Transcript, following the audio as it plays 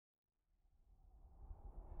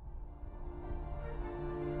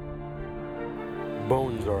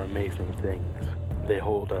Bones are amazing things. They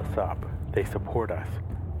hold us up, they support us,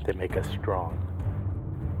 they make us strong.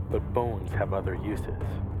 But bones have other uses.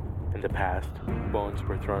 In the past, bones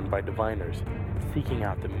were thrown by diviners, seeking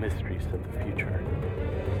out the mysteries of the future.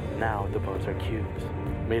 Now the bones are cubes,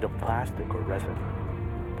 made of plastic or resin,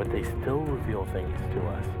 but they still reveal things to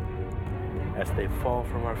us. As they fall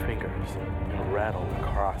from our fingers and rattle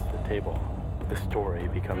across the table, the story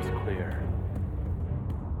becomes clear.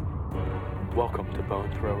 Welcome to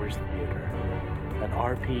Bone Throwers Theater, an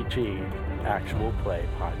RPG actual play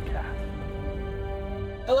podcast.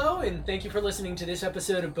 Hello, and thank you for listening to this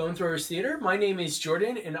episode of Bone Throwers Theater. My name is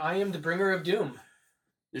Jordan, and I am the bringer of doom.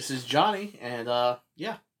 This is Johnny, and I'm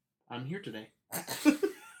here today.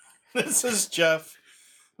 This is Jeff.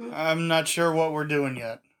 I'm not sure what we're doing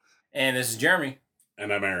yet. And this is Jeremy.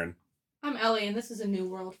 And I'm Aaron. I'm Ellie, and this is a new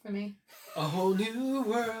world for me. A whole new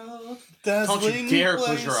world. Don't you dare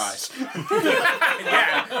close your eyes.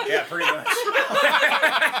 yeah, pretty much.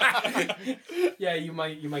 Yeah, you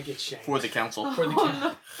might get shanked. For the council. For the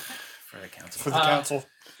council. For the council. For the council.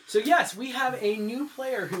 So yes, we have a new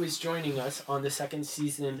player who is joining us on the second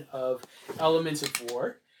season of Elements of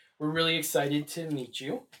War. We're really excited to meet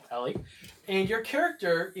you, Ellie. And your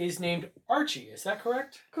character is named Archie, is that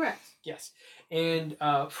correct? Correct. Yes. And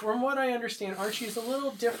from what I understand, Archie is a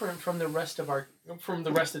little different from the rest of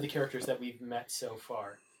the characters that we've met so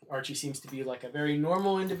far. Archie seems to be like a very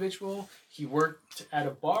normal individual. He worked at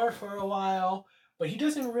a bar for a while, but he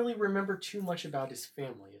doesn't really remember too much about his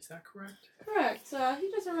family. Is that correct? Correct.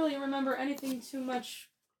 He doesn't really remember anything too much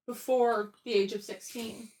before the age of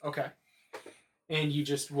 16. Okay. And you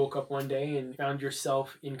just woke up one day and found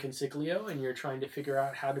yourself in Consiglio, and you're trying to figure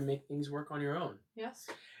out how to make things work on your own. Yes.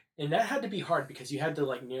 And that had to be hard because you had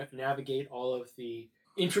to navigate all of the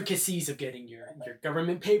intricacies of getting your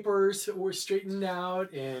government papers were straightened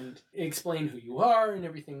out and explain who you are and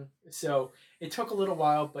everything. So it took a little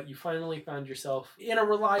while, but you finally found yourself in a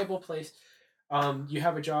reliable place. You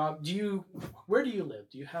have a job. Where do you live?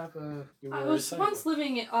 Do you have a... I was once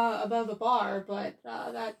living above a bar, but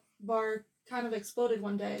that bar kind of exploded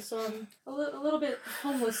one day, so I'm a little bit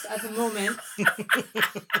homeless at the moment.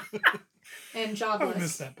 And jobless. I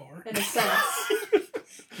missed that bar. In a sense.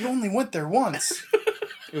 You only went there once.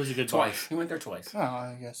 It was a good Twice. He went there twice. Oh,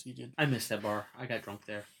 I guess you did. I missed that bar. I got drunk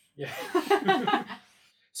there. Yeah.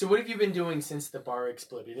 So what have you been doing since the bar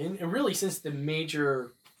exploded? And really since the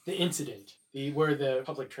incident, where the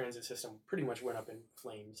public transit system pretty much went up in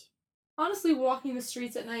flames. Honestly, walking the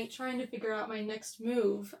streets at night, trying to figure out my next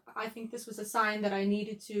move, I think this was a sign that I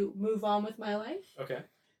needed to move on with my life. Okay.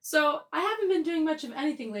 So, I haven't been doing much of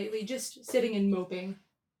anything lately, just sitting and moping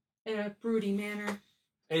in a broody manner.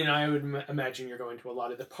 And I would imagine you're going to a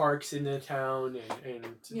lot of the parks in the town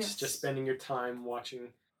and Yes. just spending your time watching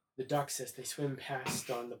the ducks as they swim past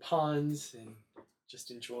on the ponds and just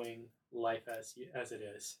enjoying life as it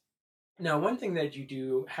is. Now, one thing that you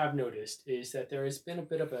do have noticed is that there has been a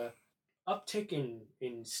bit of a uptick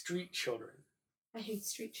in street children. I hate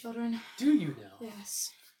street children. Do you now?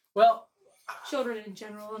 Yes. Well, Children in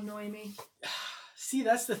general annoy me. see,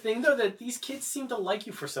 that's the thing, though, that these kids seem to like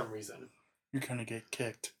you for some reason. You're gonna get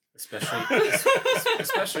kicked.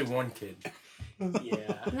 Especially one kid.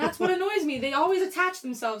 Yeah. And that's what annoys me. They always attach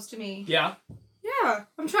themselves to me. Yeah? Yeah.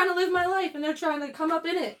 I'm trying to live my life and they're trying to come up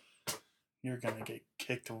in it. You're gonna get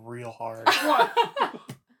kicked real hard. What?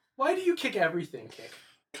 Why do you kick everything, Kick?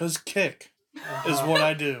 'Cause kick is what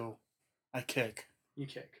I do. I kick. You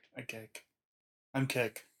kick. I kick. I'm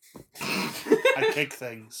kick. I kick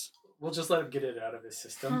things. We'll just let him get it out of his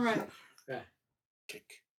system. Alright.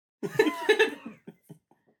 Kick.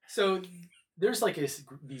 So there's like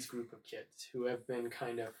these group of kids who have been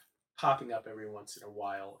kind of popping up every once in a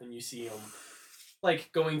while, and you see them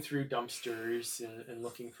like going through dumpsters and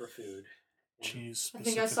looking for food. Cheese. I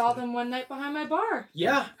think I saw them one night behind my bar.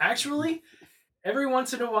 Yeah, actually, every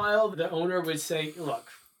once in a while, the owner would say, look,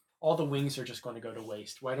 all the wings are just going to go to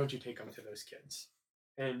waste. Why don't you take them to those kids?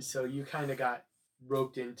 And so you kind of got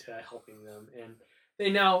roped into helping them, and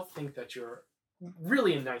they now think that you're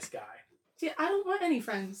really a nice guy. See, I don't want any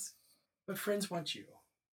friends. But friends want you.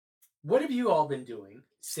 What have you all been doing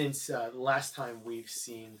since the last time we've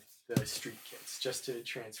seen the street kids, just to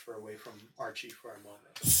transfer away from Archie for a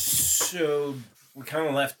moment? So we kind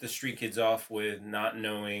of left the street kids off with not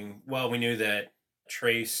knowing. Well, we knew that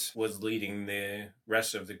Trace was leading the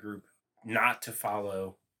rest of the group not to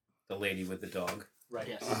follow the lady with the dog. Right.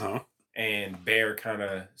 Yes. And Bear kind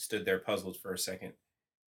of stood there puzzled for a second.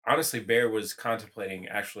 Honestly, Bear was contemplating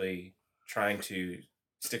actually trying to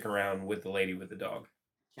stick around with the lady with the dog.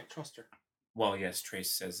 Can't trust her. Well, yes, Trace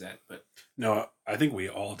says that, but... No, I think we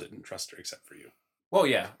all didn't trust her except for you. Well,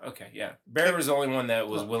 yeah. Okay, yeah. Bear was the only one that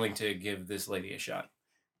was willing to give this lady a shot.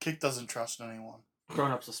 Kick doesn't trust anyone.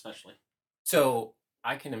 Grown-ups especially. So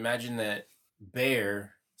I can imagine that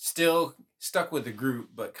Bear still stuck with the group,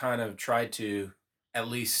 but kind of tried to at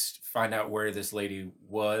least find out where this lady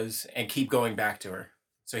was and keep going back to her.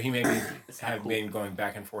 So he maybe have been going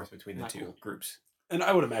back and forth between the two groups. And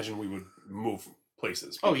I would imagine we would move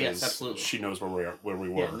places. Oh, yes, because absolutely. She knows where we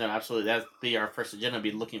were. Yeah, no, absolutely. That'd be our first agenda,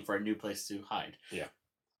 be looking for a new place to hide.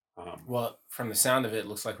 Well, from the sound of it, it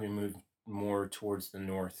looks like we moved more towards the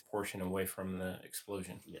north portion away from the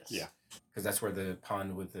explosion. Yes. Yeah. Because that's where the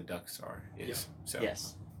pond with the ducks is. Yeah. So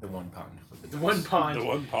Yes. the one pond with the The ducks. one pond. The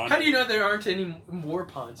one pond. How do you know there aren't any more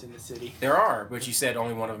ponds in the city? There are, but you said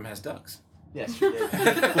only one of them has ducks. Yes, you did.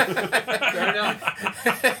 Fair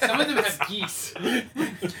enough. Some of them have geese.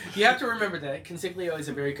 You have to remember that Consiglio is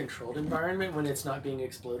a very controlled environment when it's not being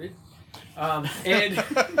exploded. And,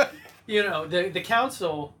 you know, the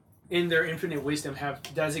council, in their infinite wisdom, have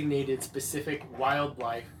designated specific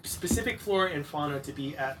wildlife, specific flora and fauna to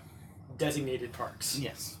be at designated parks.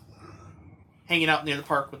 Yes. Hanging out near the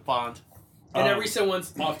park with Bond. And every so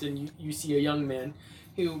often you see a young man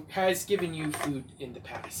who has given you food in the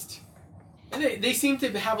past. And they seem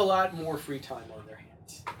to have a lot more free time on their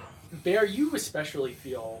hands. Bear, you especially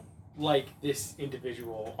feel like this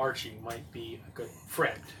individual, Archie, might be a good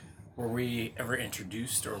friend. Were we ever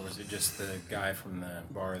introduced, or was it just the guy from the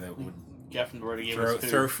bar that would Jeff and Rory gave us food.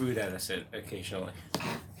 throw food at us occasionally?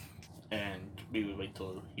 And we would wait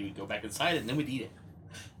till he would go back inside, and then we'd eat it.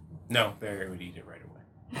 No, Bear would eat it right away.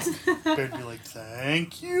 Bear'd be like,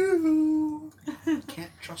 thank you.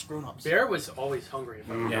 Can't trust grown-ups. Bear was always hungry, if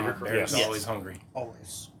I remember Yeah, correctly. Bear was Yes. always hungry.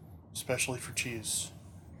 Always. Especially for cheese.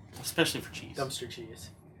 Especially for cheese. Dumpster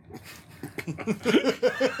cheese.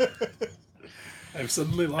 I've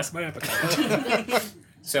suddenly lost my appetite.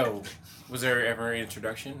 So, was there ever an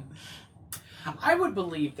introduction? I would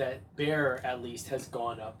believe that Bear at least has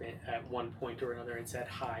gone up at one point or another and said,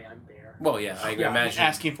 "Hi, I'm Bear. Well, yeah, I Yeah, imagine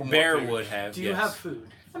asking for more Bear food. would have. Do you yes. have food?"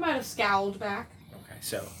 I might have scowled back. Okay,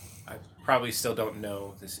 so I probably still don't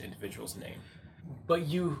know this individual's name. But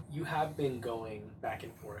you have been going back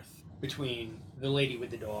and forth between the lady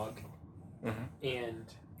with the dog Mhm. and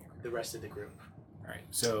the rest of the group. All right,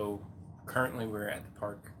 so currently we're at the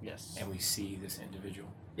park Yes. and we see this individual.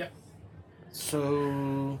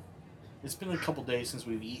 So, it's been a couple days since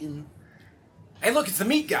we've eaten. Hey, look, it's the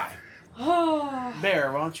meat guy. Oh,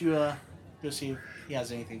 Bear, why don't you go see if he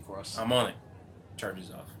has anything for us? I'm on it.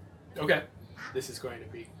 Charges off. Okay, this is going to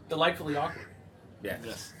be delightfully awkward. Yeah.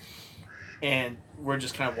 Yes. And we're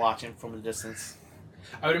just kind of watching from a distance.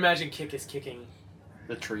 I would imagine Kick is kicking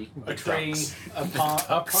The tree. a tree,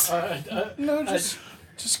 ducks. No, just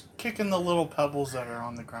kicking the little pebbles that are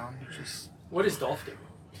on the ground. What does Dolph do?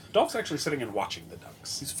 Dolph's actually sitting and watching the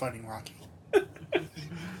ducks. He's fighting Rocky.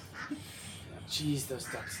 Jeez, those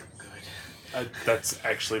ducks look good. That's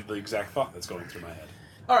actually the exact thought that's going through my head.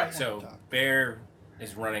 All right, So Bear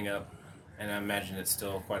is running up, and I imagine it's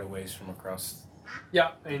still quite a ways from across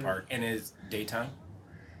yeah, the and park. And it's daytime?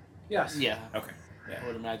 yes, Yeah, Okay. Yeah. I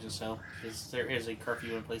would imagine so. Because there is a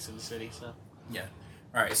curfew in place in the city, so.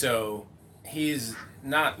 All right, so he's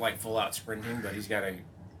not like full out sprinting, but he's got a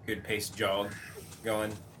good paced jog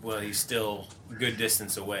going. Well, he's still a good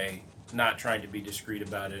distance away, not trying to be discreet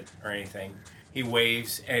about it or anything. He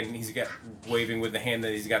waves, and he's got waving with the hand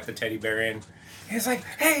that he's got the teddy bear in. He's like,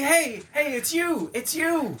 hey, it's you!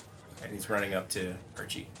 And he's running up to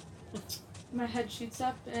Archie. my head shoots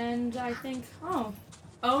up, and I think, oh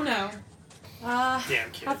no.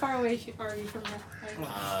 damn kid. How far away are you from that?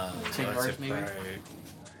 Like, 10 I'd yards, say maybe? probably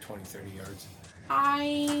 20, 30 yards.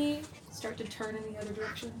 I start to turn in the other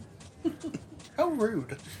direction. How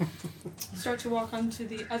rude. Start to walk onto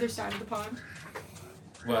the other side of the pond.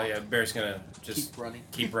 Well, yeah, Bear's gonna just Keep running.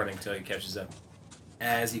 keep running till he catches up.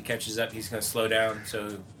 As he catches up, he's gonna slow down,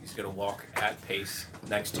 so he's gonna walk at pace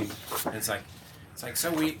next to you. And it's like,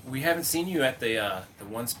 so we haven't seen you at the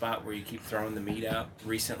one spot where you keep throwing the meat out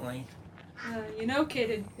recently. You know,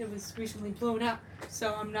 kid, it was recently blown up,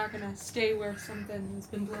 so I'm not gonna stay where something has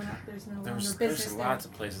been blown up. There's no longer There's business there. lots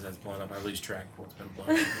of places that's blown up. I lose track of what's been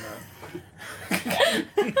blown up.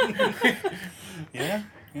 Yeah,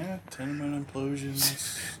 tenement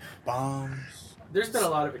implosions, bombs. There's been a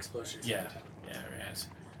lot of explosions. Yeah, there has.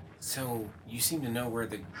 So you seem to know where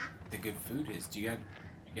the good food is. Do you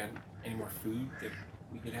got any more food that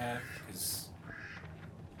we could have? Because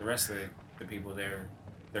the rest of the people there,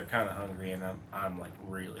 they're kind of hungry, and I'm like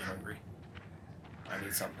really hungry. I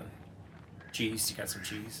need something. Cheese? You got some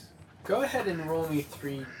cheese? Go ahead and roll me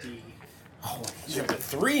 3D. Oh, you're up to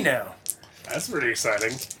 3 now. That's pretty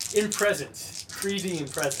exciting. In presence. 3D in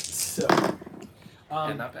presence. So,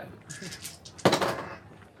 Yeah, not bad.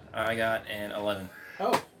 I got an 11.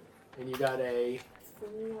 oh, and you got a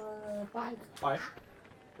 5. 5.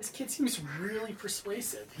 This kid seems really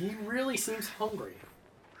persuasive. He really seems hungry.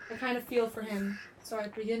 I kind of feel for him, so I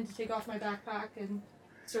begin to take off my backpack and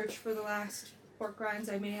search for the last pork rinds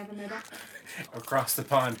I may have in my backpack. Across the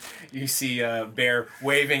pond, you see Bear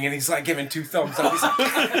waving, and he's like giving 2 thumbs up. He's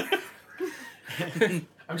like,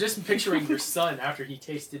 I'm just picturing your son after he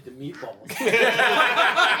tasted the meatballs.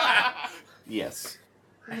 Yes.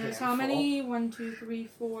 And there's A how handful. many? 1, 2, 3,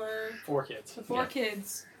 4. 4 kids. So 4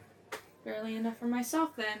 kids. Barely enough for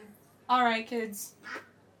myself then. Alright, kids.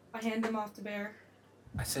 I hand them off to Bear.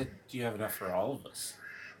 I said, do you have enough for all of us?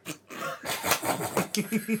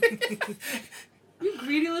 You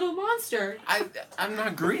greedy little monster. I'm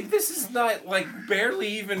not greedy. This is not like barely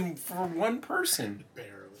even for one person.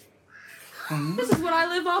 Barely. This is what I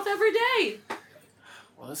live off every day.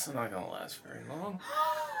 Well, this is not gonna last very long.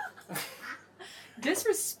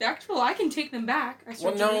 Disrespectful. I can take them back. I Well,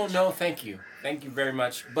 start to reach. no, thank you very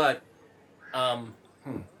much. But, Are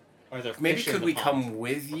there maybe fish in could the we pond? come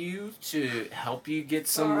with you to help you get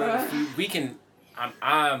some Alright. food? We can.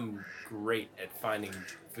 I'm great at finding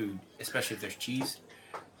food, especially if there's cheese.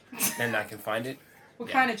 Then I can find it. What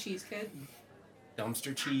Yeah. kind of cheese, kid?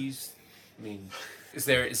 Dumpster cheese. I mean, is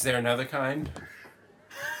there another kind?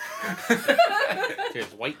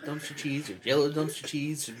 There's white dumpster cheese, or yellow dumpster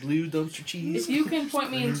cheese, or blue dumpster cheese. If you can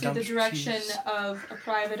point me into the Dumpster direction cheese. of a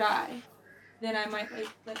private eye, then I might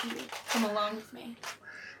let you come along with me.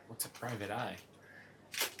 What's a private eye?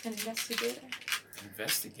 An investigator.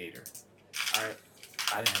 Investigator. I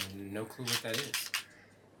have no clue what that is.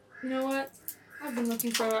 You know what? I've been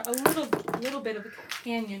looking for a little bit of a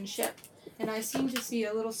companionship, and I seem to see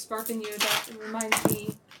a little spark in you that reminds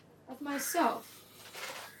me of myself.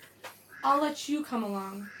 I'll let you come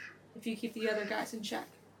along if you keep the other guys in check.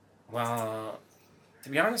 Well, to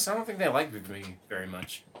be honest, I don't think they like me very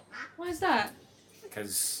much Why is that?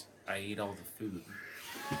 because I eat all the food.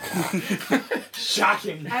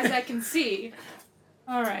 Shocking. As I can see.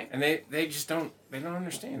 All right. And they just don't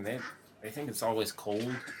understand. They think it's always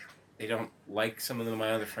cold. They don't like some of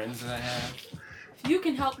my other friends that I have. If you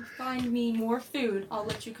can help find me more food, I'll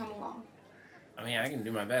let you come along. I mean, I can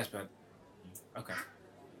do my best, but okay.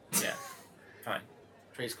 Yeah. Fine.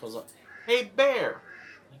 Trace calls up. Hey, Bear!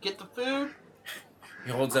 You get the food?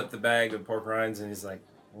 He holds up the bag of pork rinds and he's like,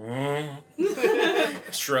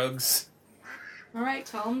 shrugs, All right,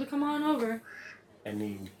 tell him to come on over.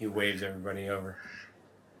 and he waves everybody over.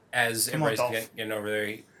 As Come on, everybody's Dolph. getting over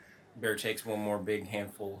there, Bear takes one more big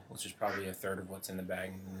handful, which is probably a third of what's in the bag,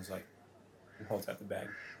 and he's like, he holds out the bag.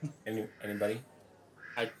 Anybody?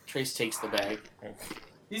 Trace takes the bag.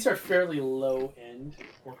 These are fairly low end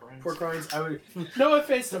Pork rinds. pork rinds. I would. No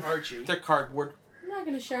offense to Archie. They're cardboard. I'm not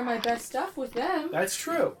going to share my best stuff with them. That's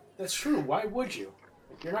true. That's true. Why would you?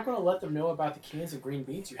 You're not going to let them know about the cans of green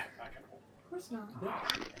beans you have back at home. Of course not.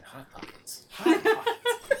 And Hot Pockets. Hot Pockets.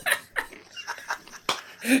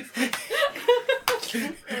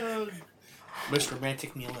 Most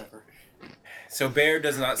romantic meal ever. So Bear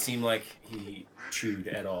does not seem like he chewed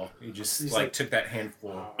at all. He just He's like like- took that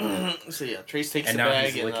handful, So yeah, Trace takes and the now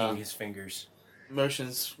bag he's licking and his fingers.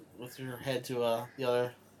 motions with your head to the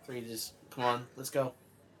other three. Just come on, let's go.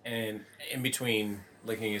 And in between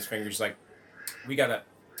licking his fingers, like, we gotta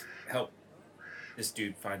help this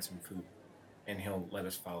dude find some food, and he'll let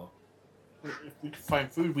us follow. If we could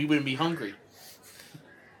find food, we wouldn't be hungry.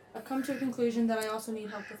 I've come to a conclusion that I also need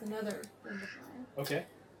help with another friend of mine. Okay.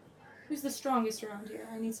 Who's the strongest around here?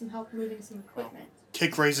 I need some help moving some equipment.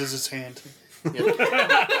 Kick raises his hand.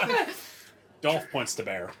 Dolph points to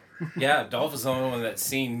Bear. Yeah, Dolph is the only one that's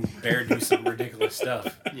seen Bear do some ridiculous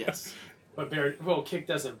stuff. Yes. But Bear, well, Kick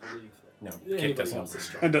doesn't believe No, that Kick anybody doesn't. else is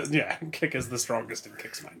strong. And yeah, Kick is the strongest in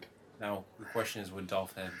Kick's mind. Now, the question is, would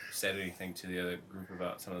Dolph have said anything to the other group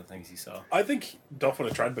about some of the things he saw? I think Dolph would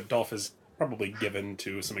have tried, but Dolph is probably given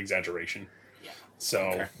to some exaggeration. Yeah. So,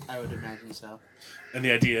 Okay. I would imagine so. and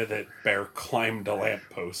the idea that Bear climbed a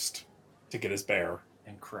lamppost to get his bear.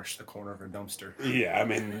 And crush the corner of a dumpster. Yeah, I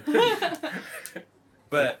mean,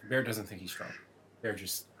 But Bear doesn't think he's strong. Bear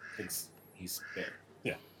just thinks he's Bear.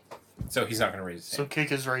 Yeah. So he's not going to raise his So hand.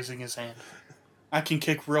 Kick is raising his hand. I can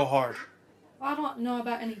kick real hard. Well, I don't know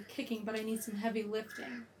about any kicking, but I need some heavy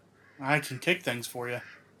lifting. I can kick things for you.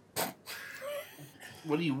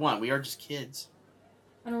 What do you want? We are just kids.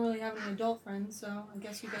 I don't really have any adult friends, so I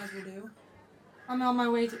guess you guys will do. I'm on my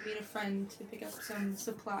way to meet a friend to pick up some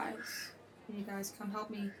supplies. Can you guys come help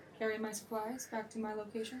me carry my supplies back to my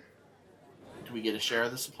location? Do we get a share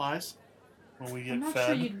of the supplies? Will we get I'm not fed?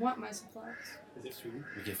 sure you'd want my supplies. Is it food?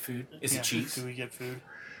 We get food. Is Yeah, it cheese? Do we get food?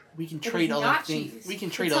 We can It is trade other not things. cheese. We can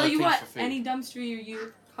I'll trade tell other you things what, for food. any dumpster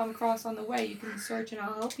you come across on the way, you can search and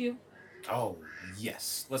I'll help you. Oh,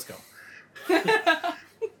 yes. Let's go. Because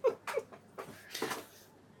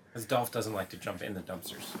Dolph doesn't like to jump in the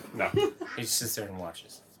dumpsters. No. He just sits there and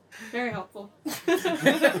watches. Very helpful. I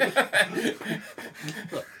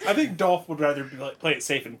think Dolph would rather play it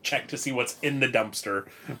safe and check to see what's in the dumpster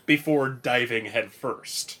before diving head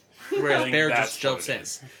first. I Whereas think Bear that's just what jumps it in.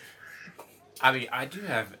 is. I mean, I do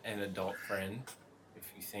have an adult friend,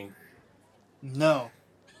 if you think. No.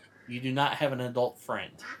 You do not have an adult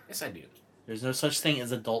friend. Yes, I do. There's no such thing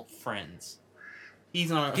as adult friends.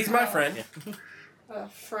 He's not. He's my friend. Yeah.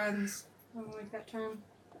 Friends. I don't like that term.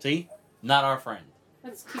 See, not our friend.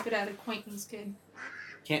 Let's keep it at acquaintance, kid.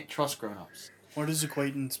 Can't trust grown-ups. What does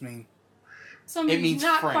acquaintance mean? Somebody who's means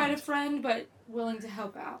not friend. quite a friend, but willing to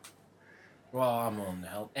help out. Well, I'm willing to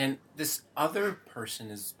help. And this other person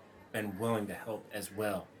has been willing to help as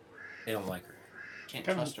well. They don't like her. Can't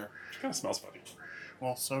Kevin- trust her. She kind of smells funny.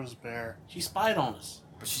 Well, so does Bear. She spied on us.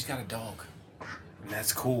 But she's got a dog. And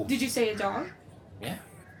that's cool. Did you say a dog? Yeah.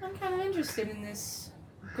 I'm kind of interested in this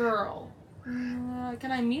girl.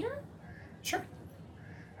 Can I meet her? Sure.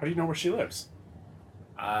 How do you know where she lives?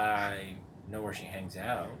 I know where she hangs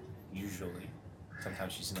out, usually.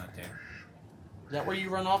 Sometimes she's not there. Is that where you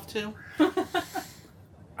run off to?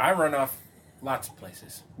 I run off lots of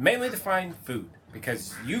places, mainly to find food,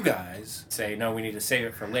 because you guys say, no, we need to save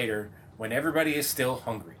it for later when everybody is still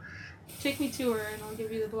hungry. Take me to her and I'll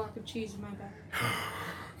give you the block of cheese in my bag.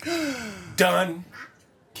 Done.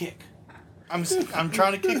 Kick. I'm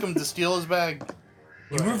trying to kick him to steal his bag.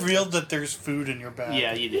 You revealed that there's food in your bag.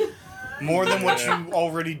 Yeah, you did. More than what you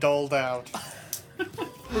already doled out.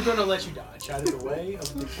 We're going to let you dodge out of the way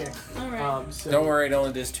of the kick. Alright. So Don't worry, it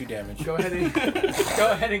only does 2 damage. Go ahead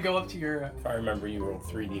and go up to your. If I remember, you rolled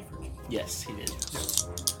 3d for Yes, he did.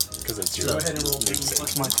 Because it's your Go ahead and roll namesake.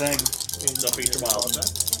 That's my thing. Don't forget your wild.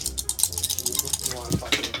 You want to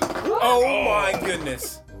fucking. Oh my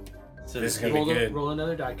goodness. So This is gonna be Roll, good. roll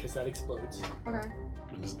another die because that explodes. Okay.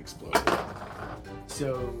 It doesn't explode.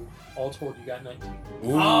 So all told, you got 19.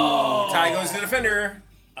 Ooh, Ty goes to defender.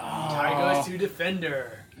 Ty goes to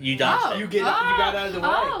defender. You dodged You it. got out of the way.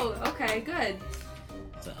 Oh, okay, good.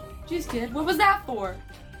 So, Jeez, kid. What was that for?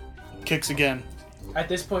 Kicks again. At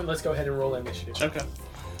this point, let's go ahead and roll initiative. Okay.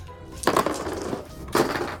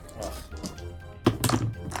 Oh,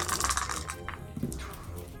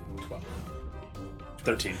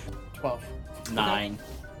 13. 12. 9.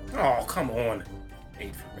 oh, come on.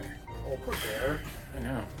 8 for Bear. Oh, poor bear. I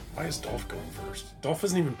know. Why is Dolph going first? Dolph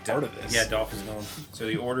isn't even part of this. Yeah, Dolph is going. So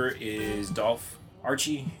the order is Dolph,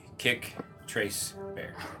 Archie, Kick, Trace,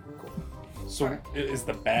 Bear. So is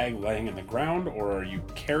the bag laying in the ground or are you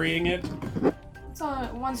carrying it? It's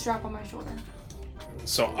on one strap on my shoulder.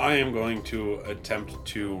 So I am going to attempt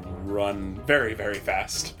to run very, very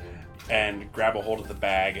fast and grab a hold of the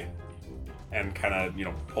bag and kind of,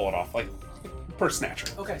 pull it off like purse snatcher.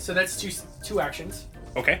 Okay, so that's two actions.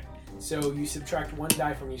 Okay. So you subtract 1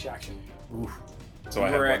 die from each action. Oof. So I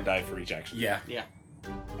have We're one at- die for each action. Yeah.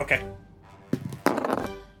 Okay. I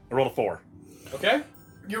rolled a 4. Okay.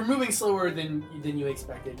 You're moving slower than you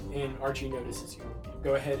expected, and Archie notices you.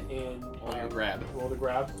 Go ahead and Roll your grab. Roll the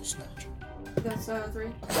grab. Snatch. That's 3.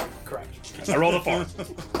 Correct. I rolled a 4.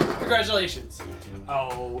 Congratulations.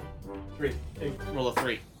 Oh, 3. Roll a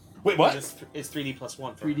 3. Wait, what? It's 3D plus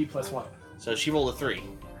 1. 3D plus 1. So she rolled a 3.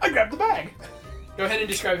 I grabbed the bag. Go ahead and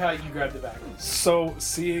describe how you grabbed the bag. So,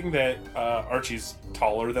 seeing that Archie's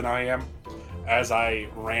taller than I am, as I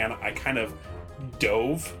ran, I kind of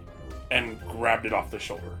dove and grabbed it off the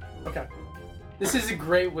shoulder. Okay. This is a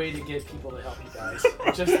great way to get people to help you guys.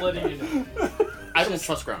 Just letting you know. I don't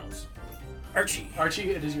trust grown-ups. Archie.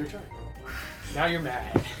 Archie, it is your turn. Now you're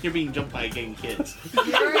mad. You're being jumped by gang kids.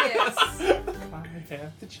 Furious. I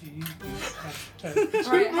have the cheese.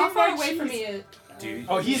 Alright, how far away from me is... Dude,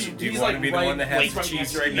 Oh, he's do you he's want like to be the right, one that has right the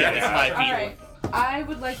cheese next right to now? you. Yeah, it's 5 feet. Alright, I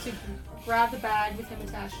would like to grab the bag with him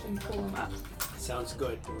attached and pull him up. Sounds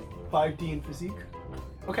good. 5D in physique.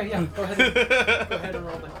 Okay, yeah. Go ahead. Go ahead and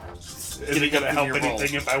roll that. Is it going to help Your roll.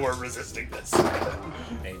 anything if I were resisting this?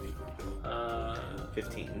 Maybe.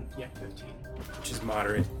 15. Yeah, 15. Which is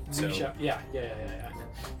moderate. So Reach out. Yeah.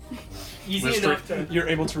 Easy enough to. You're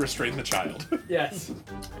able to restrain the child. Yes.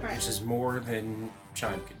 which is more than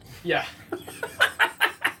Chime could do. Yeah.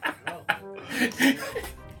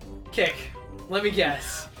 Kick. Let me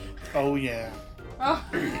guess. Oh, yeah. Oh.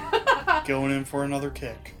 Going in for another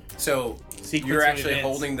kick. So sequencing You're actually events.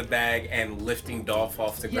 holding the bag and lifting Dolph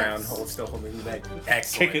off the ground, still holding the bag.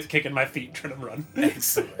 Excellent. Kicking my feet, trying to run.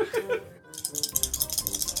 Excellent.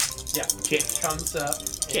 Yeah, Kick. comes up.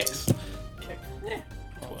 Kick. Kick.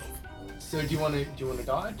 12. So do you want to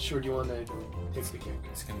dodge or do you want to take the kick?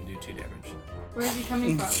 It's gonna do 2 damage. Where is he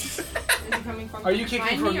coming from? Is he coming from Are you kicking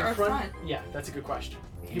behind from me your or front? Yeah, that's a good question.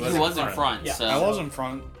 He was in front, Yeah. so. I was in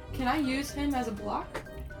front. Can I use him as a block?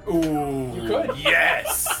 Ooh. You could.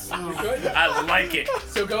 Yes. You could. I like it.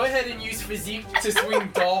 So go ahead and use physique to swing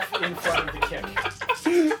Dolph in front of the kick.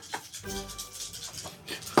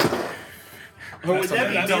 Or would that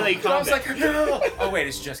be melee I was combat? like, no! Oh wait,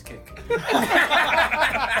 it's just kick.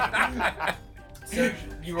 So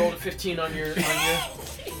you rolled a 15 on your.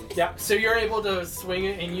 Yeah. So you're able to swing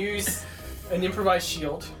it and use an improvised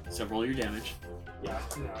shield. So roll your damage. Yeah.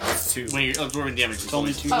 No. It's 2. When you're absorbing damage, It's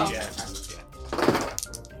only 2. Oh. Yeah.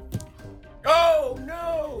 Oh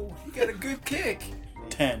no! You got a good kick.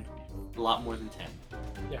 10. a lot more than 10.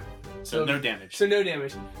 Yeah. So no damage. So no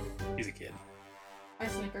damage. He's a kid. I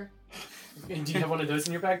snicker. And do you have one of those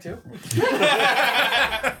in your bag too?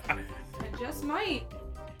 I just might.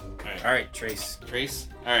 All right, Trace. Trace?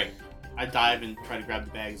 Alright. I dive and try to grab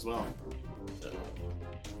the bag as well. So.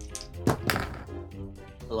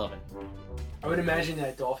 11. I would imagine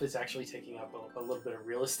that Dolph is actually taking up a little bit of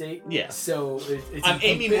real estate. Yeah. So it's I'm a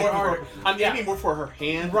aiming bit more harder. for I'm Yeah. aiming more for her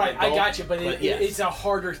hand. Right, than I Dolph, got you, but yes. it's a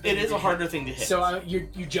harder thing. It is to a hit. harder thing to hit. So you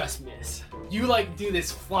just miss. You like do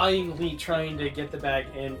this flying leap trying to get the bag,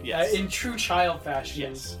 and Yes. in true child fashion,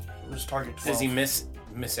 Yes. Who's target 12? Does he miss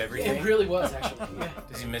everything? it really was actually. Yeah,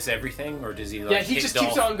 Does he miss everything, or does he like? yeah he hit just Dolph?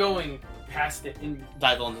 keeps on going past it, and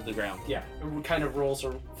Dive onto the ground. yeah, it kind of rolls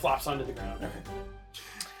or flops onto the ground.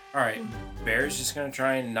 All right, Bear's just gonna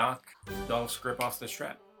try and knock Dolph's grip off the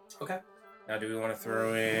strap. Okay. Now, do we want to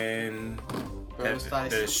throw in Throws that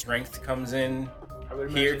dice. the strength comes in I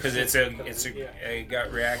would here imagine because it's yeah. a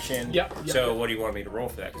gut reaction. Yep, yep, So yep. what do you want me to roll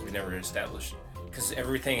for that? Because we never established. Because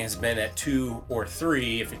everything has been at 2 or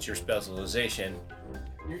 3 if it's your specialization.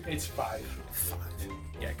 It's 5. 5.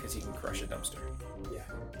 Yeah, because he can crush a dumpster. Yeah.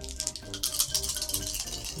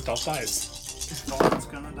 Dolph dies. Dolphin's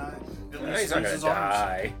gonna die. At No, least he's not use gonna his arms.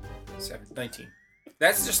 die. 19.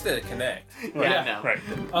 That's just the connect. Yeah, no.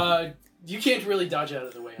 Right. You can't really dodge out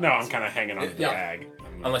of the way. No, I'm honestly. kind of hanging on to the Yeah. bag.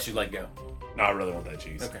 Unless you let go. No, I really want that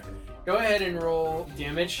cheese. Okay. Go ahead and roll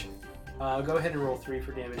damage. Go ahead and roll 3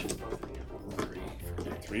 for damage for both of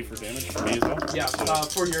you. 3 for damage for me as well. Yeah,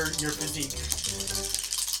 for your physique.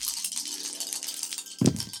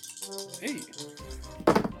 Hey.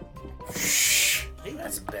 Hey,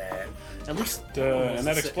 That's bad. at least And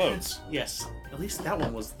that was explodes. Yes. At least that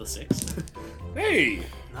one was the 6. Hey.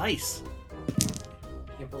 Nice.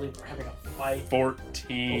 Can't believe we're having a fight over a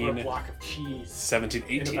 14, block of cheese 17, in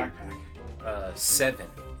a 18. backpack. 7.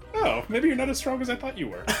 Oh, maybe you're not as strong as I thought you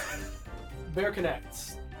were. Bear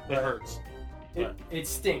connects. It hurts. It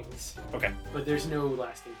stings. Okay. But there's no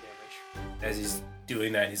lasting damage. As he's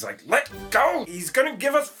doing that, he's like, "Let go! He's gonna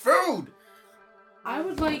give us food!" I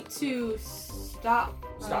would like to stop.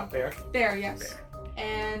 Stop Bear. Bear, yes.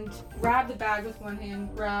 And grab the bag with one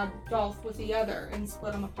hand, grab Dolph with the other, and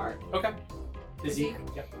split them apart. Okay. Physique.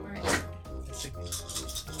 Physique? Yep. Alright.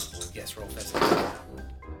 Yes, roll physics.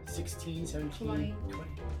 16, 17, 20. 20.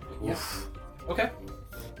 Yeah. Okay.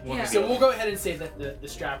 Yeah. So we'll go ahead and say that the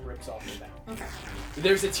strap rips off the back. Okay.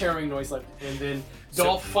 There's a tearing noise like, and then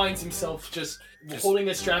Dolph finds himself just holding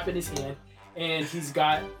a strap in his hand, and he's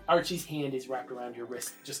got Archie's hand is wrapped around your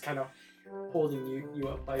wrist, just kind of holding you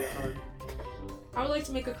up by your arm. I would like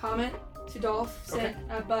to make a comment to Dolph,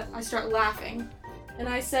 but I start laughing. And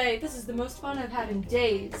I say, this is the most fun I've had in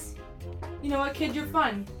days. You know what, kid, you're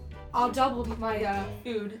fun. I'll double my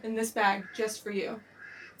food in this bag just for you.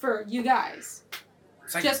 For you guys.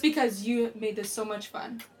 It's like, Just because you made this so much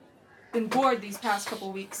fun. Been bored these past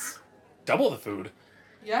couple weeks. Double the food.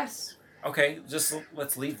 Yes. okay, just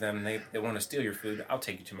let's leave them. They want to steal your food. I'll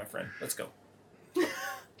take you to my friend. Let's go.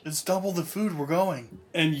 It's double the food. We're going.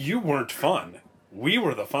 And you weren't fun. We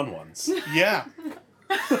were the fun ones. Yeah.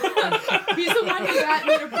 He's the one who got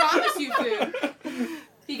me to promise you food.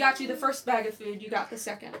 He got you the first bag of food, you got the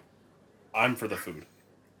second. I'm for the food.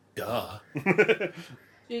 Duh. So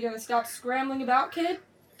you gonna stop scrambling about, kid?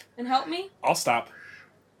 And help me? I'll stop.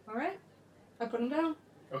 Alright. I put him down.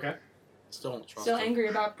 Okay. Still don't trust Still him. angry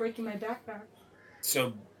about breaking my backpack.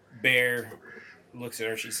 So Bear looks at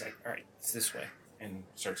her. She's like, "All right, it's this way," and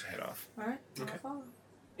starts to head off. Alright, Okay. I'll follow.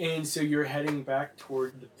 And so you're heading back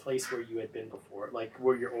toward the place where you had been before, like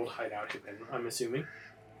where your old hideout had been, I'm assuming.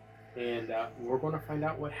 And we're going to find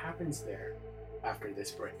out what happens there after this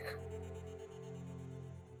break.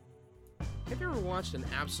 Have you ever watched an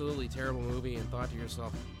absolutely terrible movie and thought to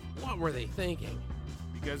yourself, what were they thinking?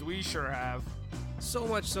 Because we sure have. So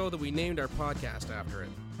much so that we named our podcast after it.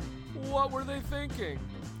 What were they thinking?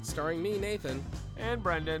 Starring me, Nathan. And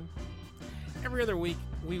Brendan. Every other week,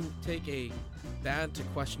 we take a bad to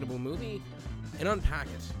questionable movie and unpack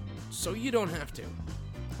it, so you don't have to.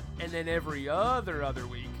 And then every other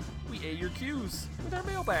week, we A your Q's with our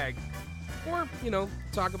mailbag. Or,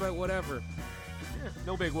 talk about whatever. Yeah,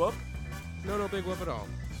 no big whoop. No big whoop at all.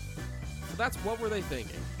 So that's What Were They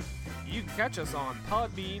Thinking? You can catch us on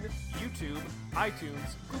Podbean, YouTube,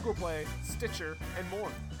 iTunes, Google Play, Stitcher, and more.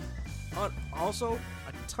 On also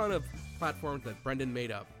a ton of platforms that Brendan made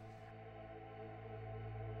up.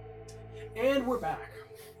 And we're back.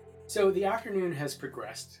 So the afternoon has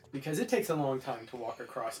progressed because it takes a long time to walk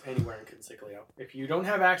across anywhere in Consiglio. If you don't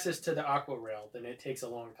have access to the Aqua Rail, then it takes a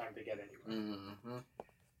long time to get anywhere. Mm-hmm.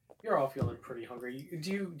 You're all feeling pretty hungry.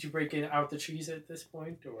 Do you break out the cheese at this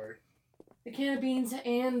point, or The can of beans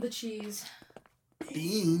and the cheese.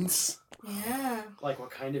 Beans. Yeah. like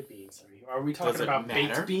what kind of beans are you? Are we talking Does it about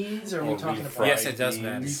matter? baked beans, or are we Or talking refried about Yes, it does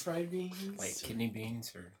matter. refried beans? Like kidney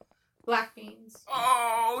beans or... Black beans.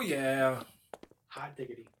 Oh, yeah. Hot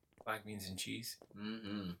diggity! Black beans and cheese.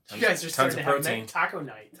 Mm-hmm. You guys are Tons starting of to have protein. taco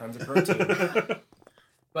night. Tons of protein.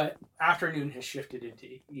 But afternoon has shifted into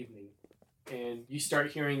evening, and you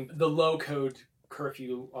start hearing the low code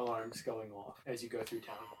curfew alarms going off as you go through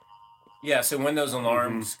town. Yeah, so when those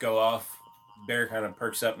alarms go off, Bear kind of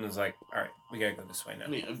perks up and is like, all right, we gotta go this way now. I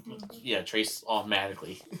mean, yeah, Trace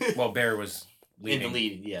automatically. Well, Bear was In leading. the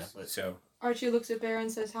lead, yeah. But So, Archie looks at Bear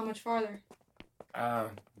and says, how much farther?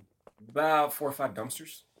 about 4 or 5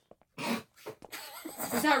 dumpsters.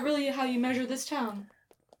 Is that really how you measure this town?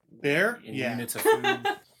 Bear? In Yeah. units of food.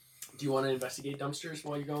 Do you want to investigate dumpsters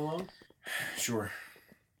while you go along? Sure.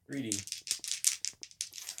 Greedy.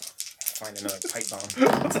 Find another pipe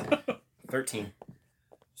bomb. 13.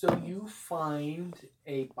 So you find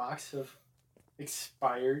a box of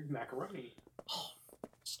expired macaroni.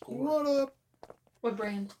 score. up? What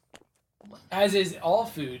brand? As is all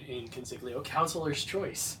food in Consiglio, Counselor's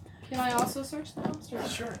Choice. Can I also search the dumpster?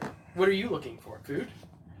 Sure. What are you looking for? Food?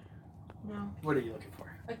 No. What are you looking for?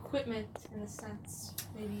 Equipment, in a sense.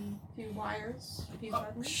 Maybe a few wires, a few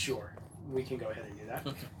buttons. Sure. We can go ahead and do that.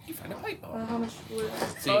 You find a pipe bomb. How much would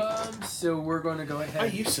See, So we're going to go I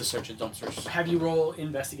ahead. used to search at dumpsters. Have you roll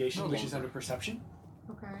investigation, No which is longer. under perception.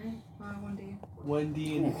 Okay. 1D.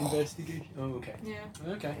 1D in investigation. Oh, okay. Yeah.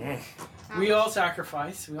 Okay. We all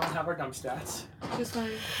sacrifice. We all have our dump stats. Just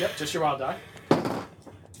one. Yep, just your wild die.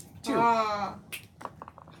 2. Ah.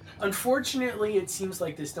 Unfortunately, it seems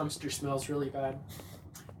like this dumpster smells really bad.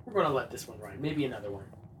 We're going to let this one run. Maybe another one.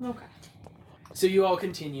 Okay. So you all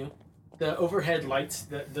continue. The overhead lights,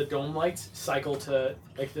 the dome lights, cycle to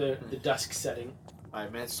like the dusk setting.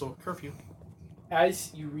 5 minutes till curfew.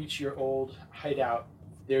 As you reach your old hideout,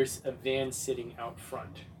 there's a van sitting out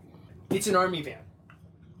front. It's an army van.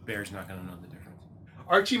 Bear's not gonna know the difference.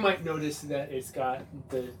 Archie might notice that it's got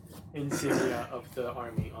the insignia of the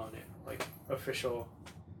army on it, like official.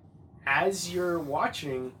 As you're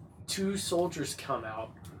watching, 2 soldiers come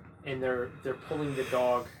out, and they're pulling the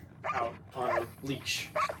dog out on a leash.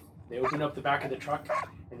 They open up the back of the truck,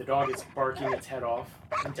 and the dog is barking its head off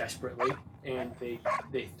desperately, and they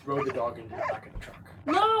throw the dog into the back of the truck.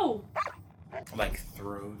 No! Like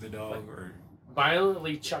throw the dog, or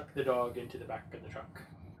Violently chuck the dog into the back of the truck.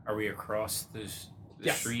 are we across the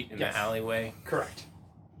Yes, street in yes. the alleyway? Correct.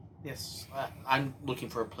 Yes. I'm looking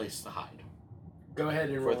for a place to hide. Go ahead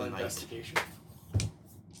and For roll the night. investigation.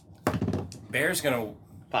 Bear's gonna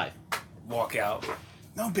 5. walk out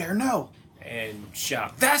No, Bear, no. and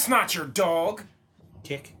shout, "That's not your dog!"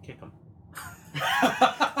 Kick him.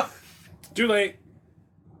 Too late.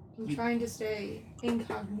 I'm trying to stay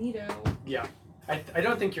incognito. Yeah. I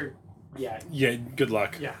don't think you're... Yeah. Yeah, good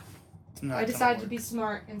luck. Yeah. It's not I gonna decided to work. be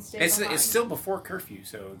smart and stay It's behind. still before curfew,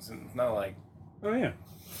 so it's not like Oh, yeah.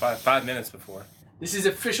 5 minutes before. This is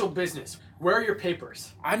official business. Where are your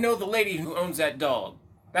papers? I know the lady who owns that dog.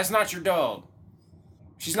 That's not your dog.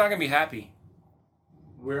 She's not gonna be happy.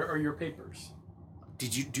 Where are your papers?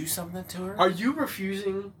 Did you do something to her? Are you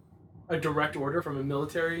refusing a direct order from a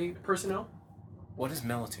military personnel? What is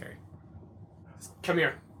military? Come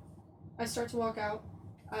here. I start to walk out.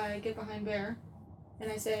 I get behind Bear,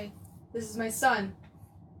 and I say, "This is my son.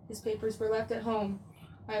 His papers were left at home.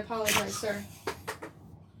 I apologize, sir."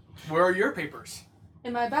 Where are your papers?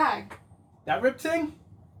 In my bag. That rip thing?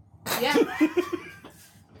 Yeah.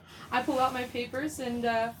 I pull out my papers and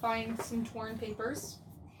find some torn papers.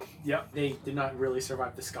 Yep. They did not really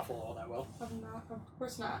survive the scuffle all that well. Of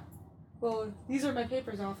course not. Well, these are my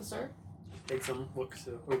papers, officer. takes them, looks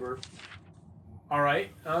over. All right.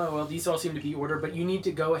 Well, these all seem to be ordered, but you need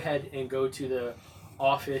to go ahead and go to the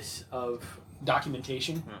office of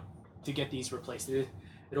documentation to get these replaced.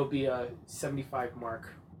 It'll be a 75 mark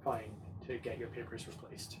fine to get your papers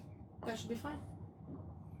replaced. That should be fine.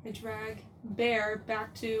 I drag Bear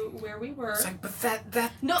back to where we were. It's like, but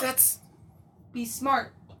that's... Be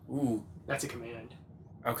smart. Ooh. That's a command.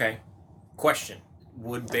 Okay. Question.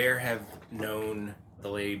 Would Bear have known the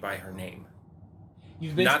lady by her name?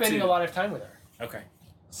 You've been Not spending to- a lot of time with her. Okay.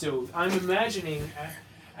 So I'm imagining,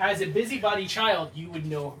 as a busybody child, you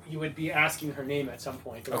would be asking her name at some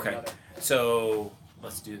point or Okay. another. So,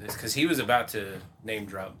 let's do this, because he was about to name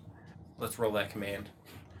drop. Let's roll that command.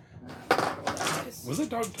 Was the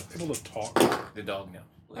dog able to talk? The dog, no.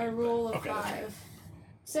 A roll of Okay, that's 5.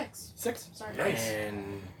 6. 6. Sorry. Nice.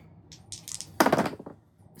 And...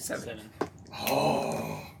 7.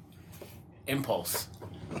 Oh. Impulse.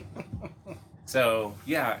 So,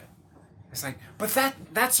 yeah. It's like, but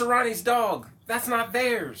that's Serrani's dog. That's not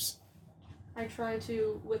theirs. I try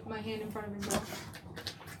to whip my hand in front of his mouth.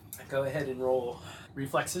 Go ahead and roll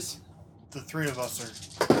reflexes. The three of us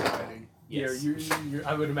are fighting. Yes. You're,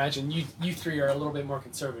 I would imagine you three are a little bit more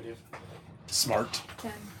conservative. Smart.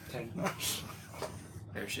 10. 10.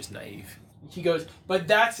 Bear's just naive. He goes, but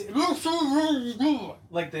that's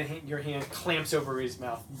like your hand clamps over his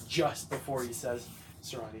mouth just before he says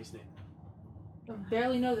Serrani's name. I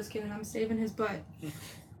barely know this kid, and I'm saving his butt.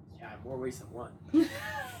 Yeah, more ways than one.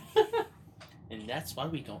 And that's why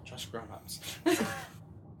we don't trust grown-ups.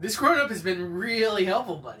 This grown-up has been really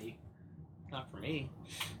helpful, buddy. Not for me.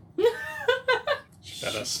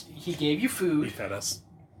 Fed us. He gave you He food. fed us.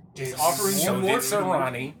 He's offering you So more did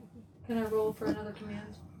Serrani. Can I roll for another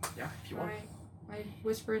command? Yeah, if you want. I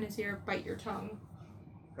whisper in his ear, bite your tongue.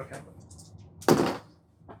 Okay.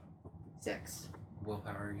 6.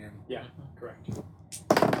 Willpower again. Yeah, correct.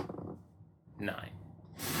 9.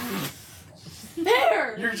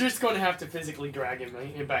 There! You're just going to have to physically drag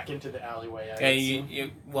him back into the alleyway. I And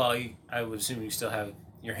assume. I would assume you still have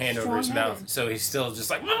your hand over his Strong-headed. mouth, so he's still just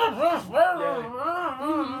like.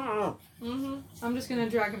 Mm-hmm. I'm just gonna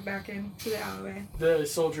drag him back into the alleyway. The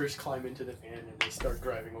soldiers climb into the van and they start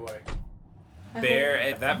driving away. Bear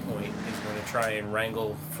at that point is going to try and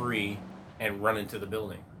wrangle free and run into the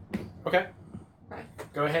building. Okay. Right.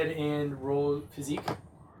 Go ahead and roll physique.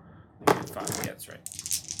 5, yeah, that's right.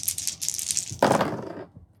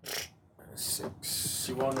 6.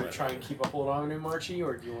 Do you want to try and keep a hold on him, Archie,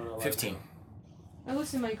 or do you want to? 15. I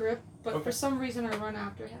loosen my grip, but Okay. for some reason I run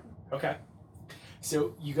after him. Okay.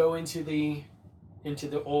 So you go into the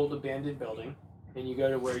old abandoned building, and you go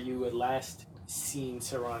to where you had last seen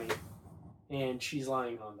Serrani, and she's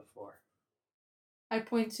lying on the floor. I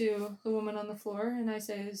point to the woman on the floor and I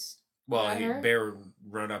say, Well, Got her? Bear would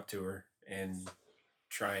run up to her and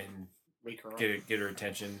try and Wake her up. get her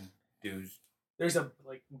attention. Do There's a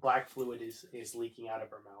black fluid is leaking out of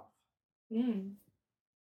her mouth.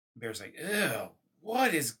 Bear's like, ew,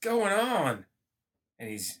 what is going on? And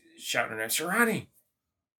he's shouting at Serrani.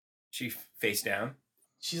 She face down.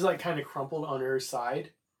 She's kind of crumpled on her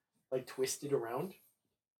side, twisted around.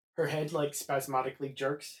 Her head spasmodically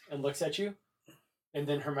jerks and looks at you, and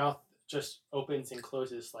then her mouth just opens and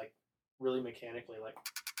closes really mechanically,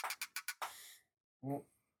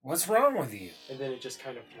 What's wrong with you? and then it just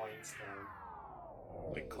kind of winds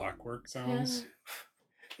down. Like clockwork can sounds.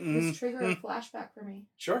 this trigger a flashback for me?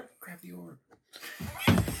 Sure. Grab the orb.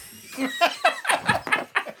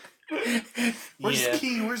 Where's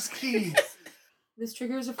Key? Where's Key? This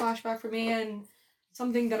triggers a flashback for me and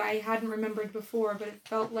something that I hadn't remembered before, but it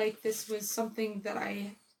felt like this was something that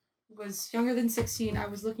I was younger than 16. I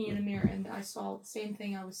was looking in a mirror and I saw the same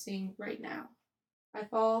thing I was seeing right now. I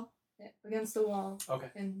fall against the wall Okay.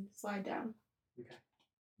 and slide down.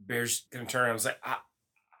 Bear's gonna turn around and say,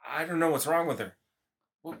 I don't know what's wrong with her.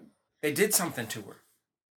 Well, they did something to her.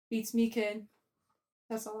 Beats me, kid.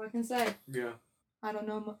 That's all I can say. Yeah. I don't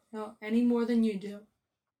know any more than you do.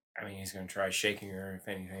 I mean, he's gonna try shaking her if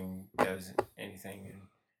anything does anything. And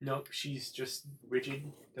Nope. She's just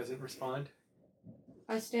rigid. Doesn't respond.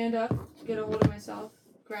 I stand up, get a hold of myself,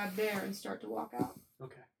 grab Bear, and start to walk out.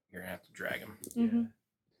 Okay. you're gonna have to drag him. Mm-hmm.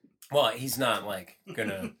 Well, he's not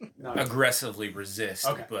gonna Not aggressively resist,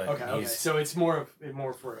 okay. but Okay. he's So it's more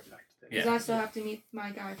for effect. Because Yeah. I still have to meet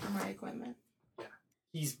my guy for my equipment.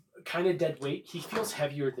 He's kind of dead weight. He feels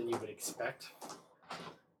heavier than you would expect.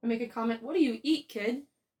 I make a comment, what do you eat, kid?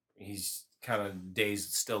 he's kind of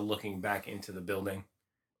dazed, still looking back into the building,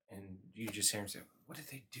 and you just hear him say, "What did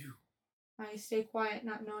they do?" I stay quiet,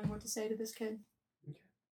 not knowing what to say to this kid. Okay.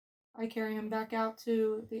 I carry him back out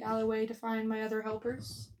to the alleyway to find my other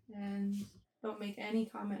helpers, and don't make any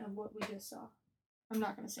comment of what we just saw. I'm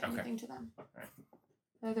not going to say Okay. anything to them. Alright.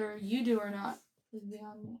 Whether you do or not is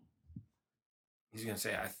beyond me. He's gonna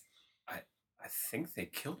say, I think they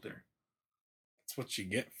killed her. That's what you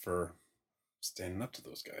get for standing up to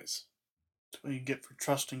those guys. That's what you get for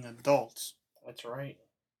trusting adults. That's right.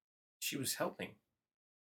 She was helping.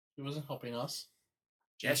 She wasn't helping us.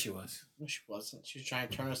 Yeah, she was. No, she wasn't. She was trying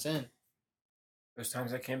to turn us in. Those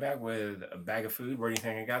times I came back with a bag of food, where do you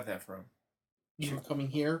think I got that from? You were coming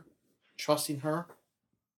here, trusting her.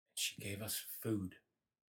 She gave us food.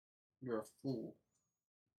 You're a fool.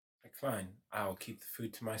 Like, fine, I'll keep the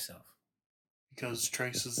food to myself. Because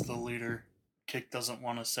Trace is the leader. Kick doesn't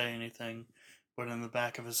want to say anything, but in the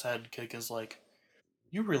back of his head, Kick is like,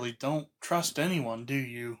 you really don't trust anyone, do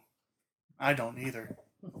you? I don't either.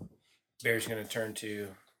 Bear's gonna turn to,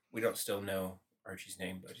 we don't still know Archie's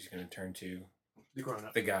name, but he's gonna turn to The grown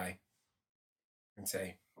up. the guy and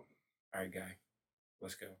say, alright guy,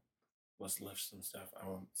 let's go. Let's lift some stuff. I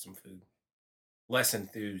want some food. Less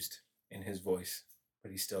enthused in his voice,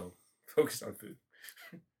 but he's still focused on food.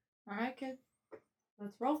 Alright, kid.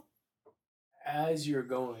 Let's roll. As you're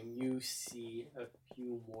going, you see a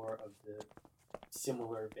few more of the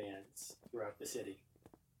similar bands throughout the city.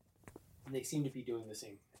 And they seem to be doing the same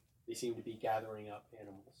thing. They seem to be gathering up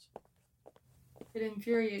animals. It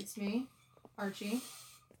infuriates me, Archie,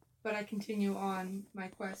 but I continue on my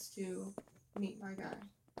quest to meet my guy.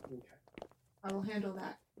 Okay. I will handle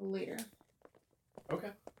that later.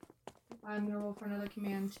 Okay. I'm going to roll for another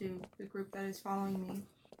command to the group that is following me.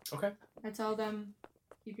 Okay. I tell them,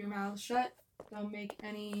 keep your mouths shut. Don't make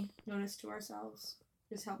any notice to ourselves.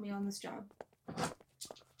 Just help me on this job.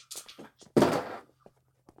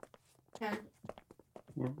 10.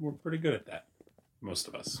 We're pretty good at that. Most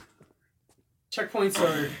of us. Checkpoints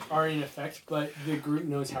are in effect, but the group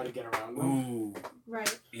knows how to get around them. Ooh.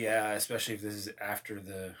 Right. Yeah, especially if this is after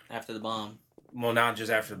the, After the bomb. well, not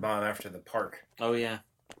just after the bomb, after the park. Oh, yeah.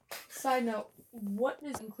 Side note, what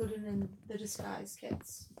is included in the disguise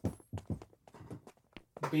kits?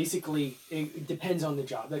 Basically, it depends on the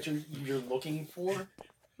job that you're looking for.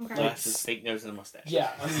 Okay. Glasses, fake nose, and a mustache.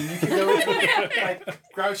 Yeah, I mean, you could go like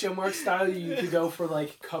Groucho Marx style. You could go for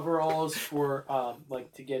like coveralls for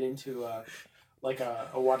like to get into a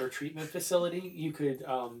water treatment facility. You could,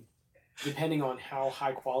 depending on how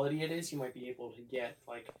high quality it is, you might be able to get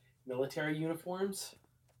like military uniforms.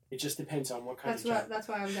 It just depends on what kind of job. That's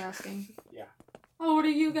why I was asking. Yeah. Oh, what are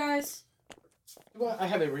you guys? Well, I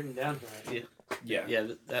have it written down here. Yeah. Yeah,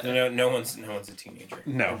 that, No one's a teenager.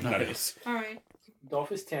 No, not us. All right.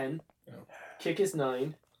 Dolph is 10. Oh. Kick is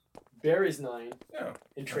 9. Bear is 9. Oh.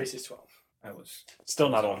 And Trace is 12. I was. Still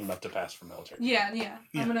not old enough to pass for military. Yeah. Yeah.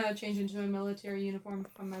 I'm gonna change into a military uniform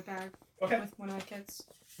from my bag Okay. with one of my kits.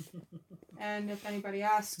 And if anybody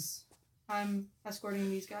asks, I'm escorting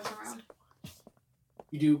these guys around.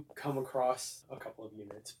 You do come across a couple of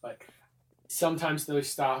units, but sometimes those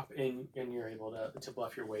stop and you're able to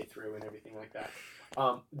bluff your way through and everything like that.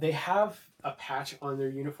 They have a patch on their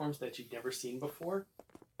uniforms that you've never seen before.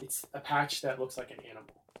 It's a patch that looks like an animal.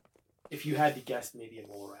 If you had to guess, maybe a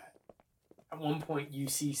mole rat. At one point, you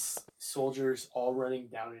see soldiers all running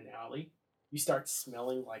down an alley. You start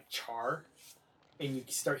smelling like char, and you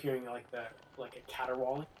start hearing like a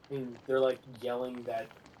caterwauling, and they're like yelling that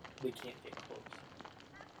they can't get close.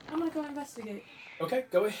 I'm gonna go investigate. Okay,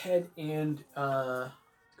 go ahead and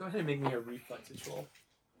make me a reflexes roll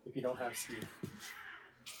if you don't have speed.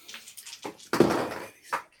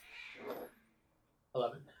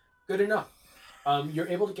 11. Good enough. You're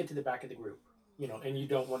able to get to the back of the group, and you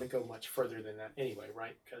don't want to go much further than that anyway,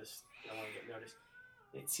 right? Because you don't want to get noticed.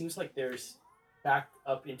 It seems like there's backed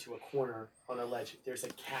up into a corner on a ledge. There's a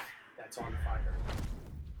cat that's on fire.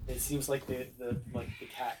 It seems like the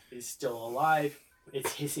cat is still alive.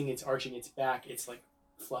 It's hissing. It's arching its back. It's like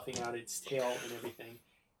fluffing out its tail and everything.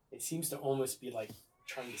 It seems to almost be like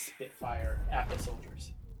trying to spit fire at the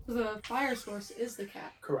soldiers. So the fire source is the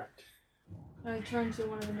cat. Correct. I turn to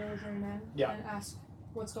one of the military men Yeah. and ask,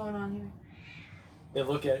 what's going on here? They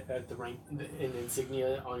look at the rank and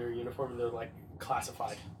insignia on your uniform and they're like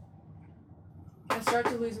classified. I start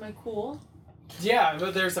to lose my cool. Yeah,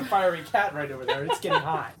 but there's a fiery cat right over there. It's getting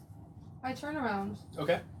hot. I turn around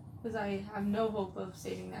Okay. because I have no hope of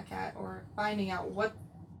saving that cat or finding out what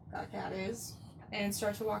that cat is, and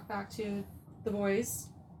start to walk back to the boys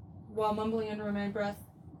while mumbling under my breath,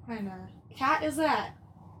 what kind of cat is that?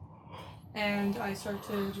 And I start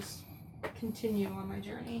to just continue on my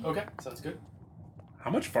journey. Okay, sounds good.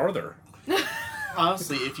 How much farther?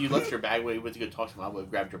 Honestly, if you left your bag where you went to go talk to them, I would have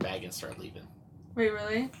grabbed your bag and started leaving. Wait,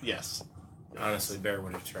 really? Yes. Honestly, Bear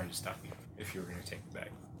would have tried to stop you if you were going to take the bag.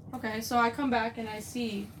 Okay, so I come back and I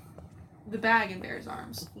see the bag in Bear's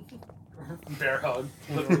arms. Bear hug,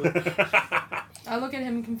 literally. I look at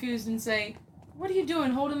him confused and say, "What are you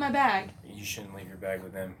doing holding my bag? You shouldn't leave your bag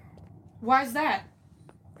with them. Why's that?"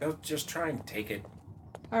 They'll just try and take it.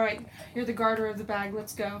 Alright, you're the guarder of the bag,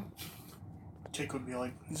 let's go. Kick would be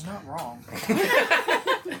like, he's not wrong.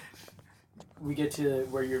 We get to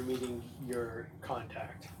where you're meeting your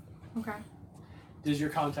contact. Okay. Does your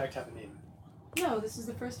contact have a name? No, this is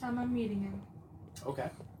the first time I'm meeting him. Okay.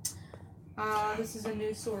 This is a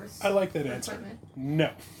new source. I like that for answer. equipment.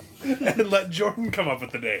 No. And let Jordan come up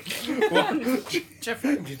with the name. Well, Jeff,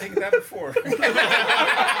 why didn't you think of that before?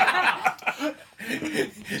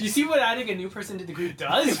 Do you see what adding a new person to the group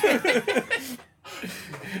does?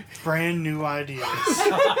 Brand new ideas.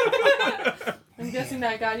 I'm guessing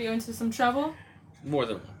that got you into some trouble? More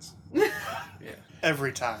than once.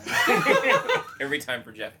 Every time. Every time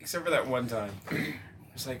for Jeff, except for that one time.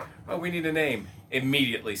 It's like, oh, we need a name.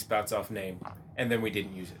 Immediately spouts off name, and then we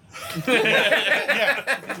didn't use it.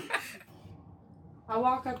 Yeah. I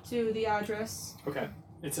walk up to the address. Okay.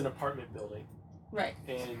 It's an apartment building, Right.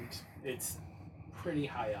 and it's pretty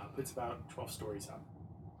high up. It's about 12 stories up.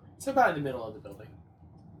 It's about in the middle of the building.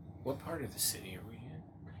 What part of the city are we in?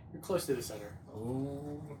 You're close to the center.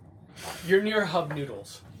 Oh, You're near Hub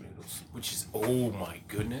Noodles. noodles. Which is, oh my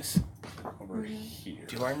goodness. over here.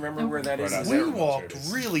 Do I remember where that is? Right Is outside. We that- walked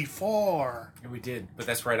really far. Yeah, we did, but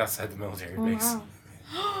that's right outside the military Oh, base.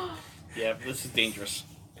 wow. Yeah, this is dangerous.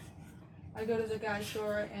 I go to the guy's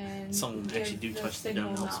door and Someone give actually do the touch the signal gun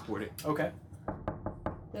and help knock. support it. Okay.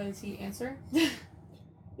 Does he answer?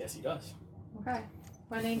 Yes, he does. Okay.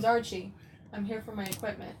 My name's Archie. I'm here for my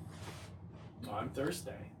equipment. On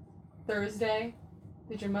Thursday. Thursday?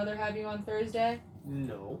 Did your mother have you on Thursday?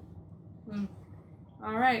 No.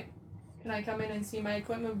 Alright. Can I come in and see my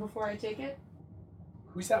equipment before I take it?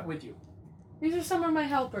 Who's that with you? These are some of my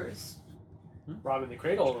helpers. Robbing the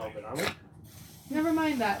cradle a little bit, aren't we? Never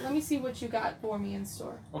mind that. Let me see what you got for me in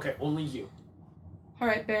store. Okay, only you.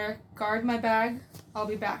 Alright, Bear. Guard my bag. I'll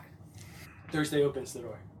be back. Thursday opens the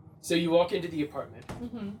door. So you walk into the apartment.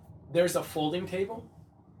 Mm-hmm. There's a folding table.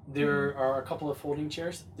 There are a couple of folding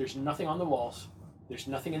chairs. There's nothing on the walls. There's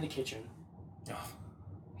nothing in the kitchen.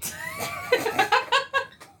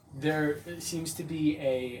 There seems to be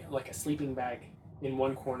a sleeping bag in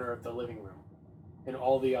one corner of the living room, and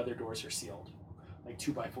all the other doors are sealed, like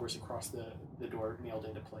 2x4s across the door nailed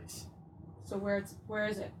into place. So where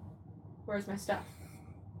is it? Where's my stuff?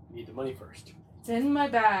 You need the money first. It's in my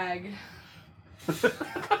bag.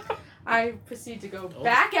 I proceed to go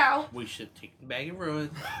back out. We should take the bag and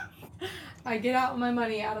ruin. I get out my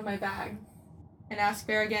money out of my bag and ask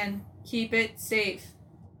Bear again, keep it safe.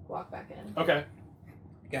 Walk back in. Okay.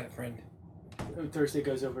 You got it, friend. Thursday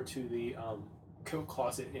goes over to the coat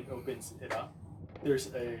closet and opens it up. There's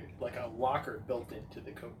a locker built into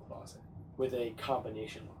the coat closet with a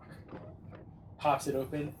combination lock. Pops it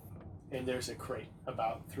open, and there's a crate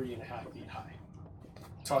about 3.5 feet high.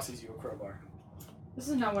 Tosses you a crowbar. This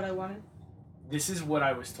is not what I wanted. This is what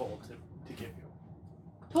I was told to give you.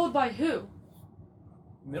 Told by who?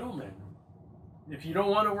 Middleman. If you don't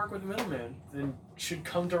want to work with a middleman, then you should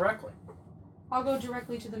come directly. I'll go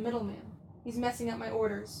directly to the middleman. He's messing up my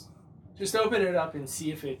orders. Just open it up and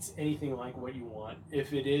see if it's anything like what you want.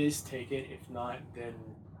 If it is, take it. If not, then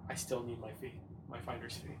I still need my fee, my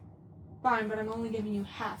finder's fee. Fine, but I'm only giving you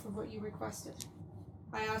half of what you requested.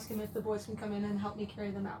 I ask him if the boys can come in and help me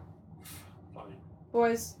carry them out. Fine.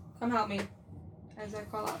 Boys, come help me. As I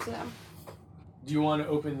call out to them. Do you want to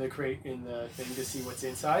open the crate in the thing to see what's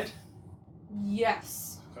inside?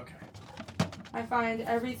 Yes. Okay. I find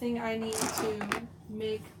everything I need to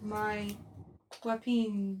make my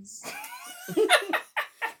weapons.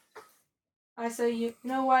 I say, you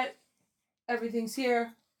know what? Everything's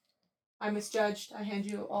here. I misjudged. I hand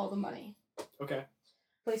you all the money. Okay.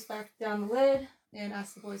 Place back down the lid and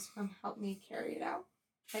ask the boys to come help me carry it out.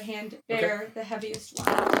 I hand Bear the heaviest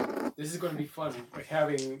one. This is going to be fun. Like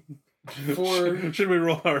having four Should we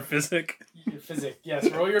roll our physic? physic. Yes,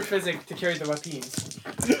 roll your physic to carry the weapons.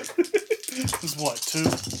 This is what,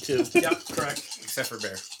 2? 2. Yep, correct. Except for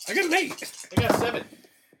Bear. I got an 8. I got 7.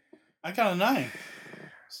 I got a 9.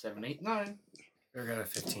 7, 8, 9. Bear got a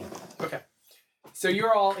 15. Okay. So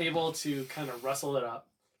you're all able to kind of rustle it up.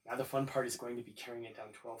 Now the fun part is going to be carrying it down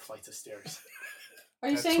 12 flights of stairs. Are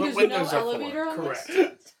you That's saying what there's no windows are for. elevator on Correct.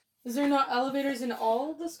 this? Is there no elevators in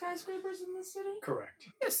all the skyscrapers in this city? Correct.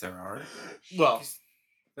 Yes, there are. Well,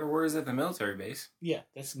 There was at the military base. yeah,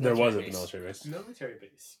 that's There was at the base. military base. Military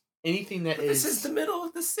base. Anything that But is. this is the middle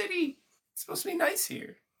of the city. It's supposed to be nice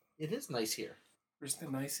here. It is nice here. Where's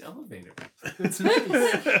the nice elevator? It's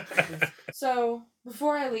nice. So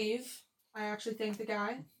before I leave, I actually thank the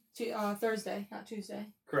guy. Thursday, not Tuesday.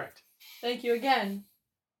 Correct. Thank you again.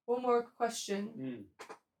 One more question. Mm.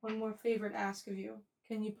 One more favor to ask of you.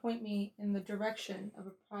 Can you point me in the direction of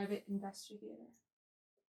a private investigator?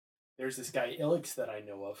 There's this guy Ilix that I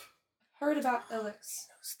know of. Heard about Ilix,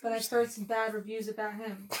 but I've heard some bad reviews about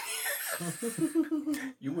him.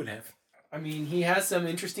 You would have I mean, he has some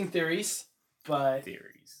interesting theories, but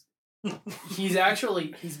theories.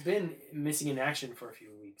 he's been missing in action for a few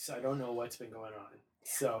weeks. I don't know what's been going on.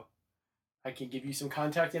 So I can give you some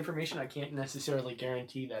contact information. I can't necessarily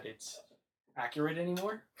guarantee that it's accurate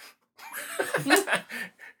anymore.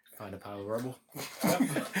 Find a pile of rubble.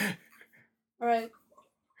 Alright.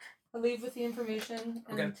 I'll leave with the information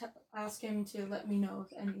and Okay. ask him to let me know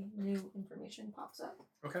if any new information pops up.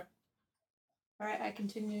 Okay. Alright, I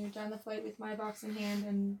continue down the flight with my box in hand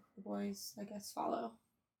and the boys, I guess, follow.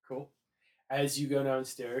 Cool. As you go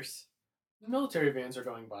downstairs, military vans are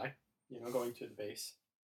going by, going to the base.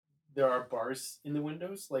 There are bars in the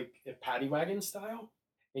windows, like a paddy wagon style,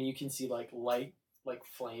 and you can see light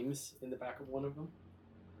flames in the back of one of them.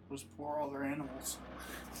 Those poor other animals.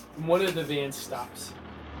 One of the vans stops.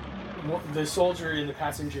 The soldier in the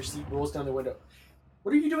passenger seat rolls down the window.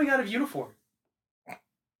 What are you doing out of uniform?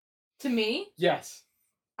 To me? Yes.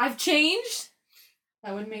 I've changed?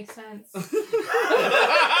 That would make sense.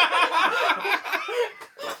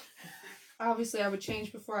 Obviously, I would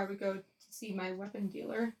change before I would go to see my weapon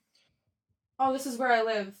dealer. Oh, this is where I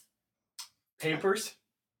live. Papers,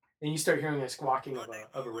 and you start hearing a squawking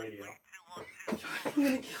of a radio.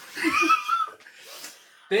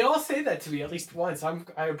 They all say that to me at least once.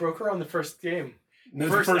 I broke her on the first game. The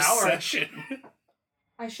First first hour. session.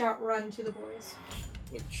 I shout run to the boys.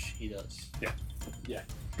 Which he does. Yeah.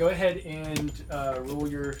 Go ahead and roll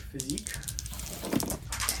your physique.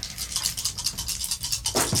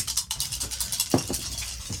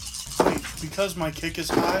 Wait, because my kick is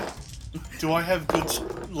high, do I have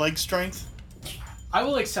good leg strength? I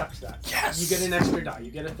will accept that. Yes! You get an extra die.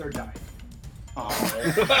 You get a third die. Oh,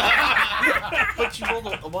 But you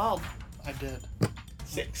rolled a wild I did.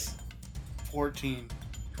 6. 14.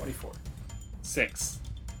 24. 6.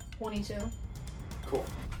 22. Cool.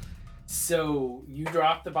 So you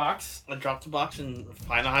drop the box. I dropped the box and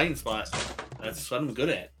find a hiding spot. That's what I'm good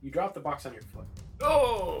at. You drop the box on your foot.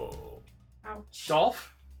 Oh! Ouch.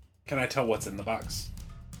 Dolph, Can I tell what's in the box?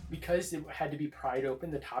 because it had to be pried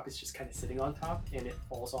open, the top is just kind of sitting on top, and it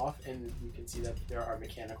falls off, and you can see that there are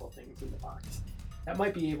mechanical things in the box that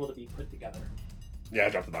might be able to be put together. Yeah, I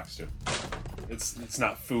dropped the box too. It's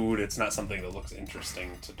not food. It's not something that looks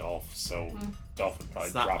interesting to Dolph. So Dolph would probably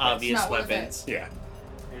It's not drop obvious It's not worth weapons. it. Yeah.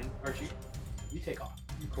 And Archie, you take off.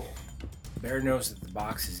 You cool. Bear knows that the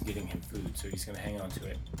box is getting him food, so he's going to hang on to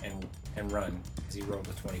it and run as he rolled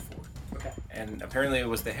a 24. Okay. And apparently it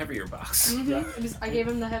was the heavier box Mhm. Yeah. I gave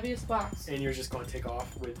him the heaviest box. And you're just going to take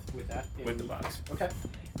off with that? with the box. Okay.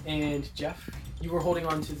 And Jeff, you were holding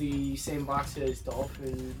on to the same box as Dolph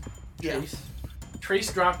and Trace.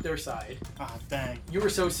 Trace dropped their side. Ah, dang. You were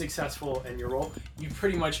so successful in your roll, you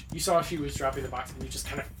saw she was dropping the box and you just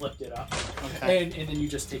kind of flipped it up. Okay. And then you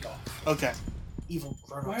just take off. Okay. Evil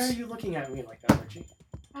gross. Why are you looking at me like that, Archie?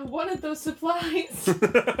 I wanted those supplies.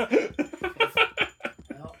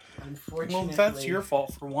 Well, unfortunately. Well, that's your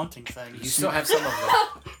fault for wanting things. You still have some of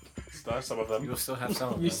them. Still have some of them. You'll still have some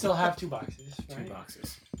of them. You still have 2 boxes, Two right?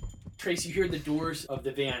 boxes. Trace, you hear the doors of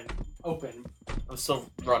the van open. I'm still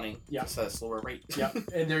running. Yeah. Just at a slower rate. Yeah,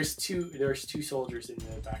 and there's two soldiers in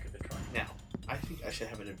the back of the truck. Now, I think I should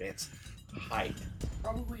have an advanced height.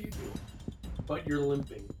 Probably you do, but you're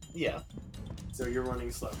limping, Yeah. so you're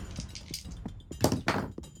running slow.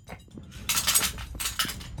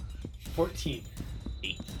 14.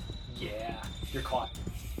 8. Yeah, you're caught.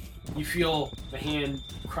 You feel the hand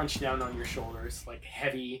crunch down on your shoulders, like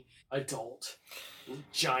heavy, adult,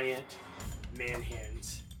 giant man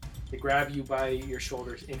hands. They grab you by your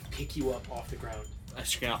shoulders and pick you up off the ground. I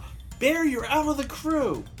scream out, Bear, you're out of the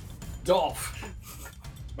crew! Dolph!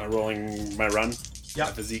 Am I rolling my run? Yeah.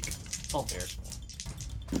 My physique. Oh, Bears.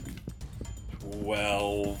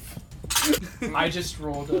 12. I just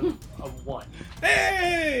rolled a 1.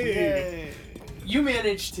 Hey! You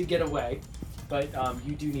managed to get away, but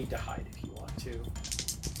you do need to hide if you want to.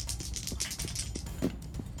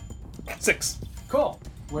 6. Cool.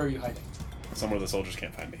 Where are you hiding? Somewhere the soldiers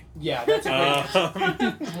can't find me. Yeah, that's a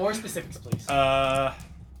great Um, More specifics, please.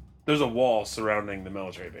 There's a wall surrounding the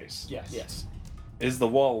military base. Yes. Yes. Is the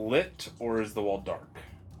wall lit or is the wall dark?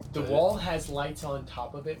 The wall has lights on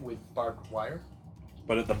top of it with barbed wire.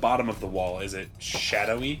 But at the bottom of the wall, is it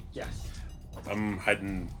shadowy? Yes. I'm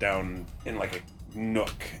hiding down in like a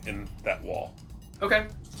nook in that wall. Okay.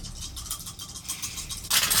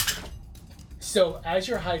 So as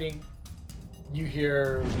you're hiding, you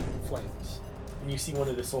hear flames, and you see one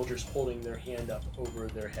of the soldiers holding their hand up over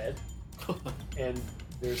their head, and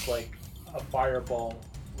there's like a fireball,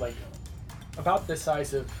 like about the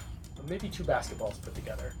size of maybe 2 basketballs put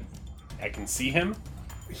together. I can see him.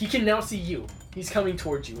 He can now see you. He's coming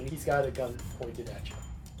towards you, and he's got a gun pointed at you.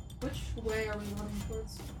 Which way are we running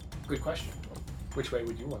towards? Good question. Which way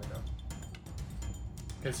would you want to go?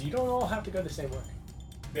 Because you don't all have to go the same way.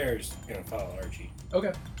 Bear's gonna follow Archie.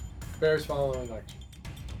 Okay. Bear's following Archie.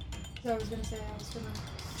 So I was gonna say I was gonna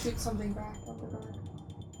shoot something back on the guard.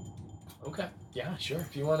 Okay. Yeah, sure.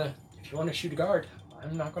 If you wanna shoot a guard,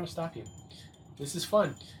 I'm not gonna stop you. This is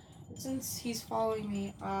fun. Since he's following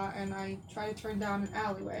me, and I try to turn down an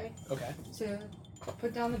alleyway Okay. to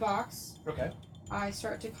put down the box, Okay. I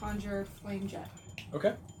start to conjure flame jet.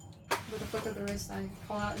 Okay. With a flick of the wrist, I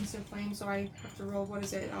call out instant flame, so I have to roll, what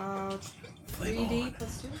is it, Flame 3D on.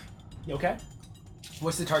 plus 2? You okay?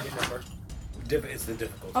 What's the target number? It's the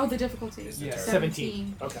difficulty. Oh, the difficulty. It's the Yeah, target.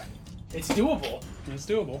 17. Okay. It's doable. It's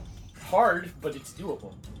doable. Hard, but it's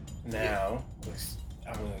doable. Now,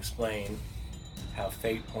 I'm going to explain how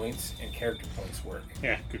fate points and character points work.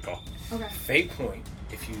 Yeah, good call. Okay. Fate point,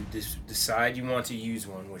 if you decide you want to use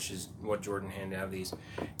one, which is what Jordan handed out of these,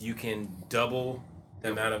 you can double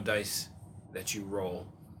the amount of dice that you roll,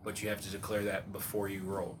 but you have to declare that before you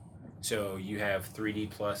roll. So you have 3D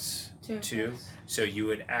plus 2, so you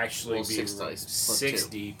would actually Roll be 6 dice plus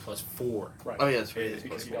 60 plus 4. Right. Oh yeah, that's right.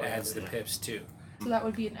 It adds the pips too. So that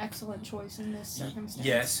would be an excellent choice in this circumstance.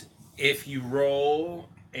 Yes, if you roll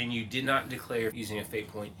and you did not declare using a fate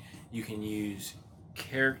point, you can use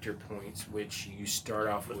character points, which you start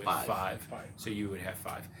off with 5. So you would have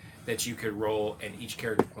 5 that you could roll, and each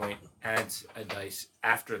character point adds a dice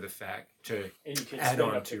after the fact to And you can add spend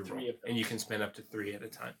on up to to 3 roll, of them. and you can spend up to 3 at a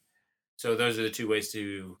time. So those are the 2 ways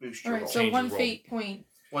to Boost your Alright, roll. so Change one your roll. fate point.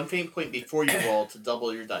 One fate point before you roll to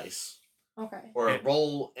double your dice. Okay. Or a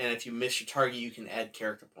roll, and if you miss your target, you can add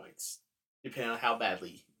character points. Depending on how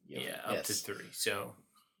badly. up to 3. So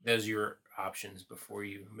those are your options before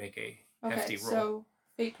you make a Okay, hefty roll. so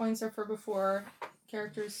fate points are for before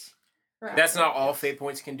characters. are That's after. not all fate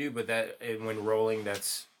points can do, but that and when rolling,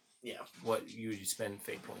 that's Yeah. what you spend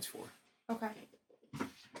fate points for. Okay.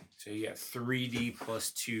 So you got 3D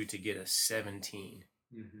plus 2 to get a 17.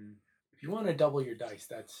 Mm-hmm. If you want to double your dice,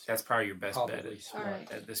 That's probably your best bet probably smart.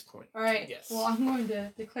 Alright. at this point. Alright. Yes. Well, I'm going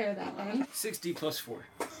to declare that then. 60 plus 4.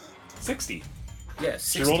 60.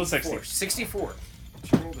 Yes, She rolled a 60. 64.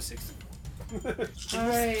 She rolled a 60.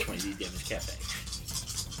 Alright. 20 damage cafe.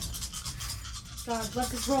 God, bless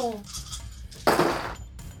this roll.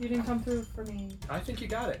 You didn't come through for me. I think you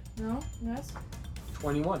got it. No? Yes?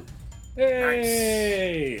 21.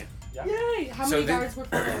 Hey! Yay! How So many then- guards were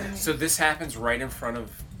following me? So this happens right in front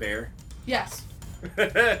of Bear. Yes.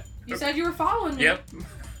 Yep. You said you were following me.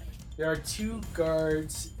 There are 2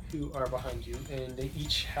 guards who are behind you, and they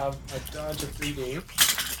each have a dodge of 3D.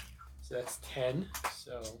 So that's 10.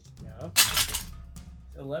 So, yeah.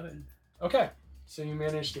 11. Okay. So you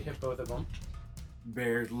managed to hit both of them.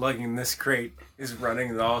 Bear, lugging this crate, is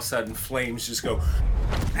running, and all of a sudden flames just go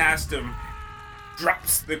past him,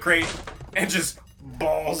 drops the crate, and just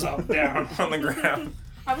balls up down on the ground.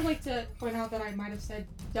 I would like to point out that I might have said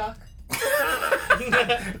duck.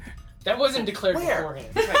 That wasn't declared Where? beforehand.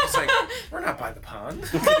 It's like, we're not by the pond.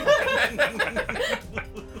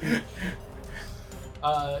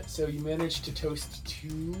 So you managed to toast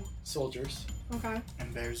 2 soldiers. Okay.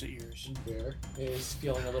 And Bear's ears. Bear is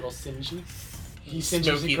feeling a little singy. He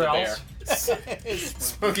singes Smokey and the growls.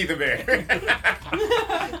 Smokey the Bear.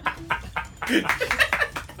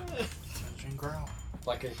 And growl.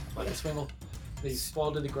 like a swingle. They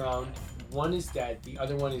fall to the ground. One is dead. The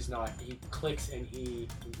other one is not. He clicks and he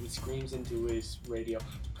screams into his radio,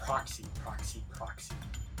 "Proxy, proxy, proxy."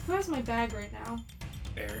 Who has my bag right now?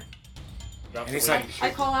 Bear. Drop And it's the like- weight. I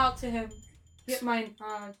call out to him. Get my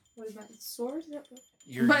what is that? Sword?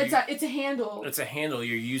 You're, But it's a handle. it's a handle.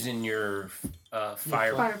 You're using your You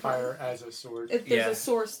fire. Fire. fire as a sword. There's Yeah. a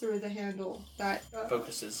source through the handle that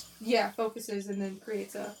Focuses. Yeah, focuses and then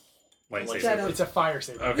creates a. Lightsaber. Shut up. It's a fire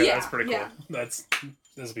saber. Okay, Yeah, that's pretty cool. yeah. This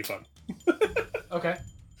will be fun. Okay.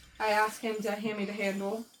 I ask him to hand me the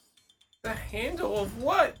handle. The handle of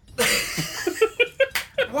what?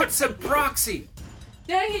 What's a proxy?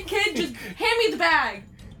 Dang it, kid! Just hand me the bag.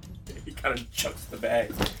 He kind of chucks the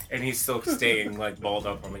bag, and he's still staying like balled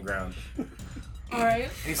up on the ground. All right.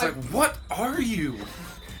 And he's like, "What are you?"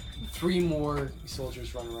 3 more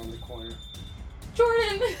soldiers run around the corner.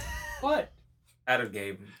 Jordan. What? Out of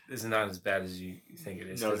Gabe, this is not as bad as you think it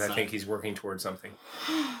is. No, Because it's I think not. he's working towards something.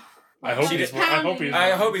 I hope She he's. did- I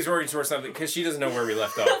I hope he's working towards something because she doesn't know where we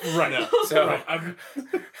left off. Right. So, Right. I'm,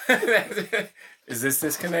 is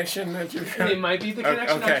this connection that you're It trying? might be the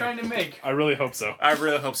connection okay. I'm trying to make. I really hope so. I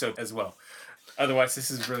really hope so as well. Otherwise, this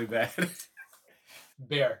is really bad.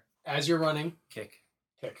 Bear, as you're running, Kick.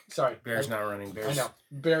 Sorry. Bear's not running. I Bear's know.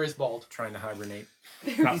 Bear is bald. trying to hibernate.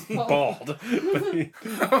 Not bald.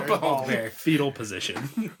 Bald bear. Fetal position.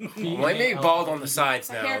 Well, I made bald on the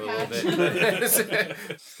sides now Hair a little patch. bit.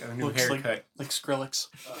 It's got a new Looks haircut. like Skrillex.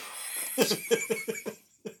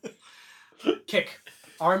 Kick.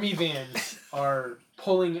 Army vans are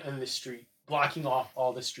pulling in the street, blocking off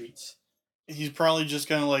all the streets. He's probably just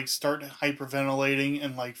gonna like start hyperventilating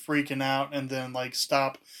and like freaking out, and then like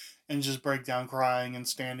stop and just break down crying and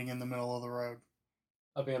standing in the middle of the road.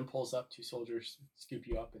 A van pulls up, 2 soldiers scoop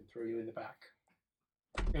you up and throw you in the back.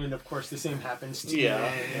 And of course, the same happens to Yeah.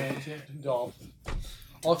 and Dolph.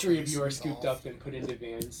 All 3 of you are scooped up and put into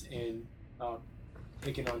vans and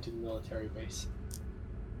taken onto the military base.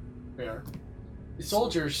 Bear. The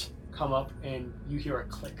soldiers come up and you hear a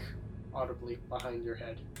click audibly behind your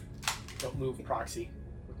head. Don't move, proxy.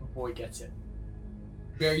 The boy gets it.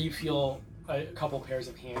 Bear, you feel a couple pairs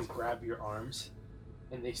of hands grab your arms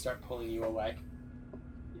and they start pulling you away.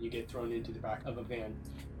 And you get thrown into the back of a van.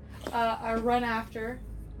 I run after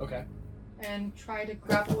Okay. and try to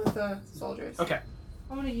grapple with the soldiers. Okay.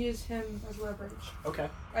 I'm gonna use him as leverage. Okay.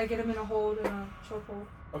 I get him in a hold and a chokehold,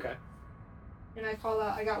 Okay. and I call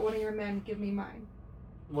out, "I got one of your men. Give me mine."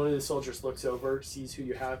 One of the soldiers looks over, sees who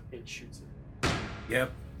you have, and shoots him.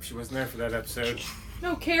 Yep, she wasn't there for that episode.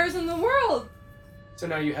 No cares in the world. So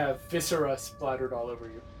now you have viscera splattered all over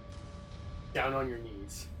you. Down on your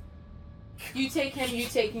knees. You take him. You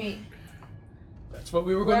take me. That's what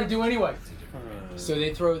we were going to do anyway. So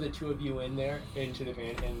they throw the 2 of you in there, into the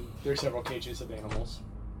van, and there's several cages of animals.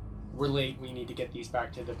 We're late, we need to get these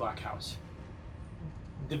back to the Black House.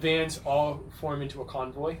 The vans all form into a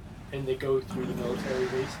convoy, and they go through the military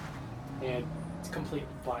base, and it's complete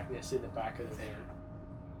blackness in the back of the van.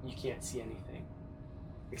 You can't see anything,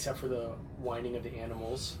 except for the whining of the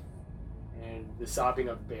animals and the sobbing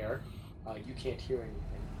of Bear. You can't hear anything.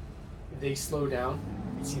 They slow down.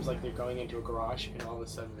 It seems like they're going into a garage, and all of a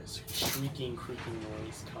sudden this shrieking, creaking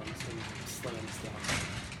noise comes and slams down.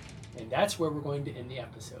 And that's where we're going to end the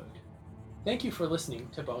episode. Thank you for listening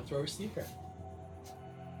to Bone Throwers Theater.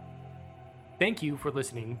 Thank you for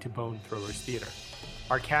listening to Bone Throwers Theater.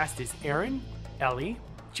 Our cast is Aaron, Ellie,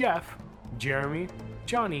 Jeff, Jeremy,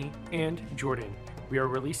 Johnny, and Jordan. We are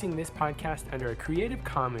releasing this podcast under a Creative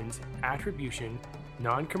Commons Attribution,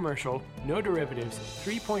 Non-Commercial, No Derivatives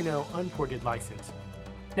 3.0 Unported license.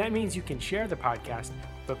 That means you can share the podcast,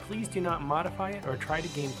 but please do not modify it or try to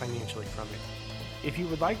gain financially from it. If you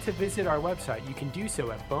would like to visit our website, you can do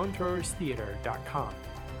so at bonethrowerstheater.com.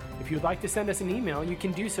 If you would like to send us an email, you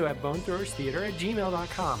can do so at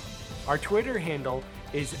bonethrowerstheater@gmail.com. Our Twitter handle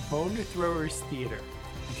is bonethrowerstheater.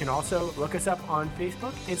 You can also look us up on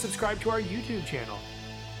Facebook and subscribe to our YouTube channel.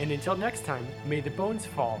 And until next time, may the bones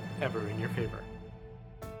fall ever in your favor.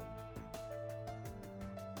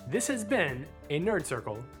 This has been a Nerd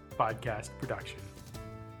Circle podcast production.